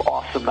blessed, safe,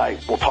 awesome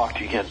night. We'll talk to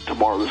you again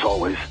tomorrow as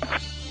always.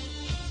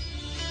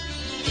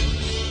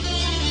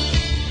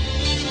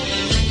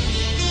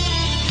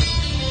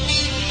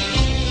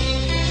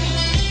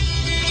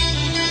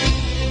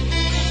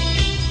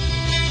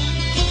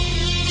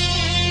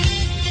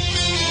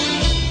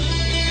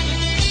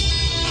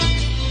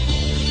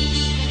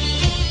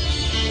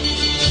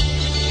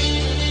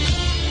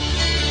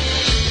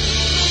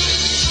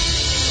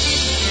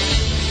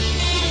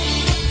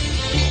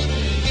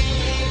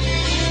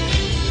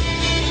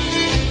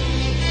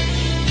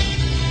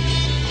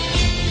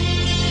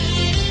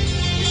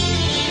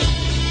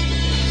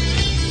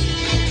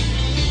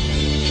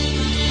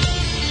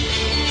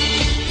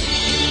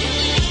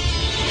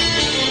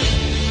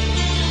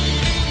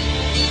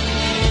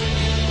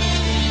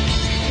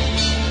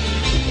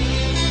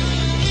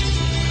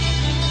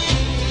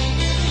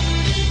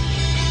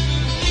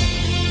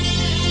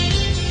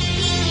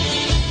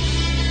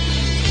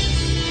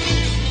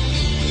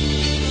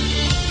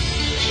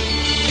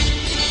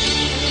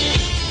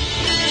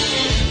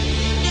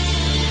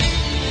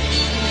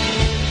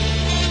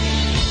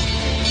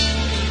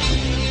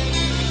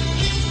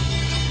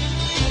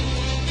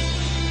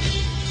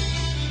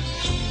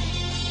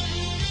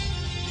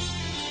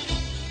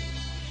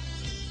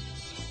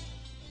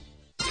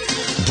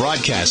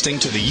 Broadcasting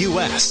to the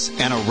U.S.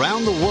 and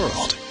around the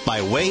world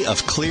by way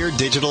of clear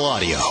digital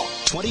audio,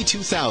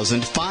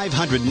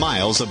 22,500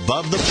 miles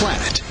above the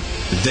planet.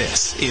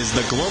 This is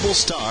the Global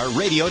Star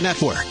Radio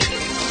Network.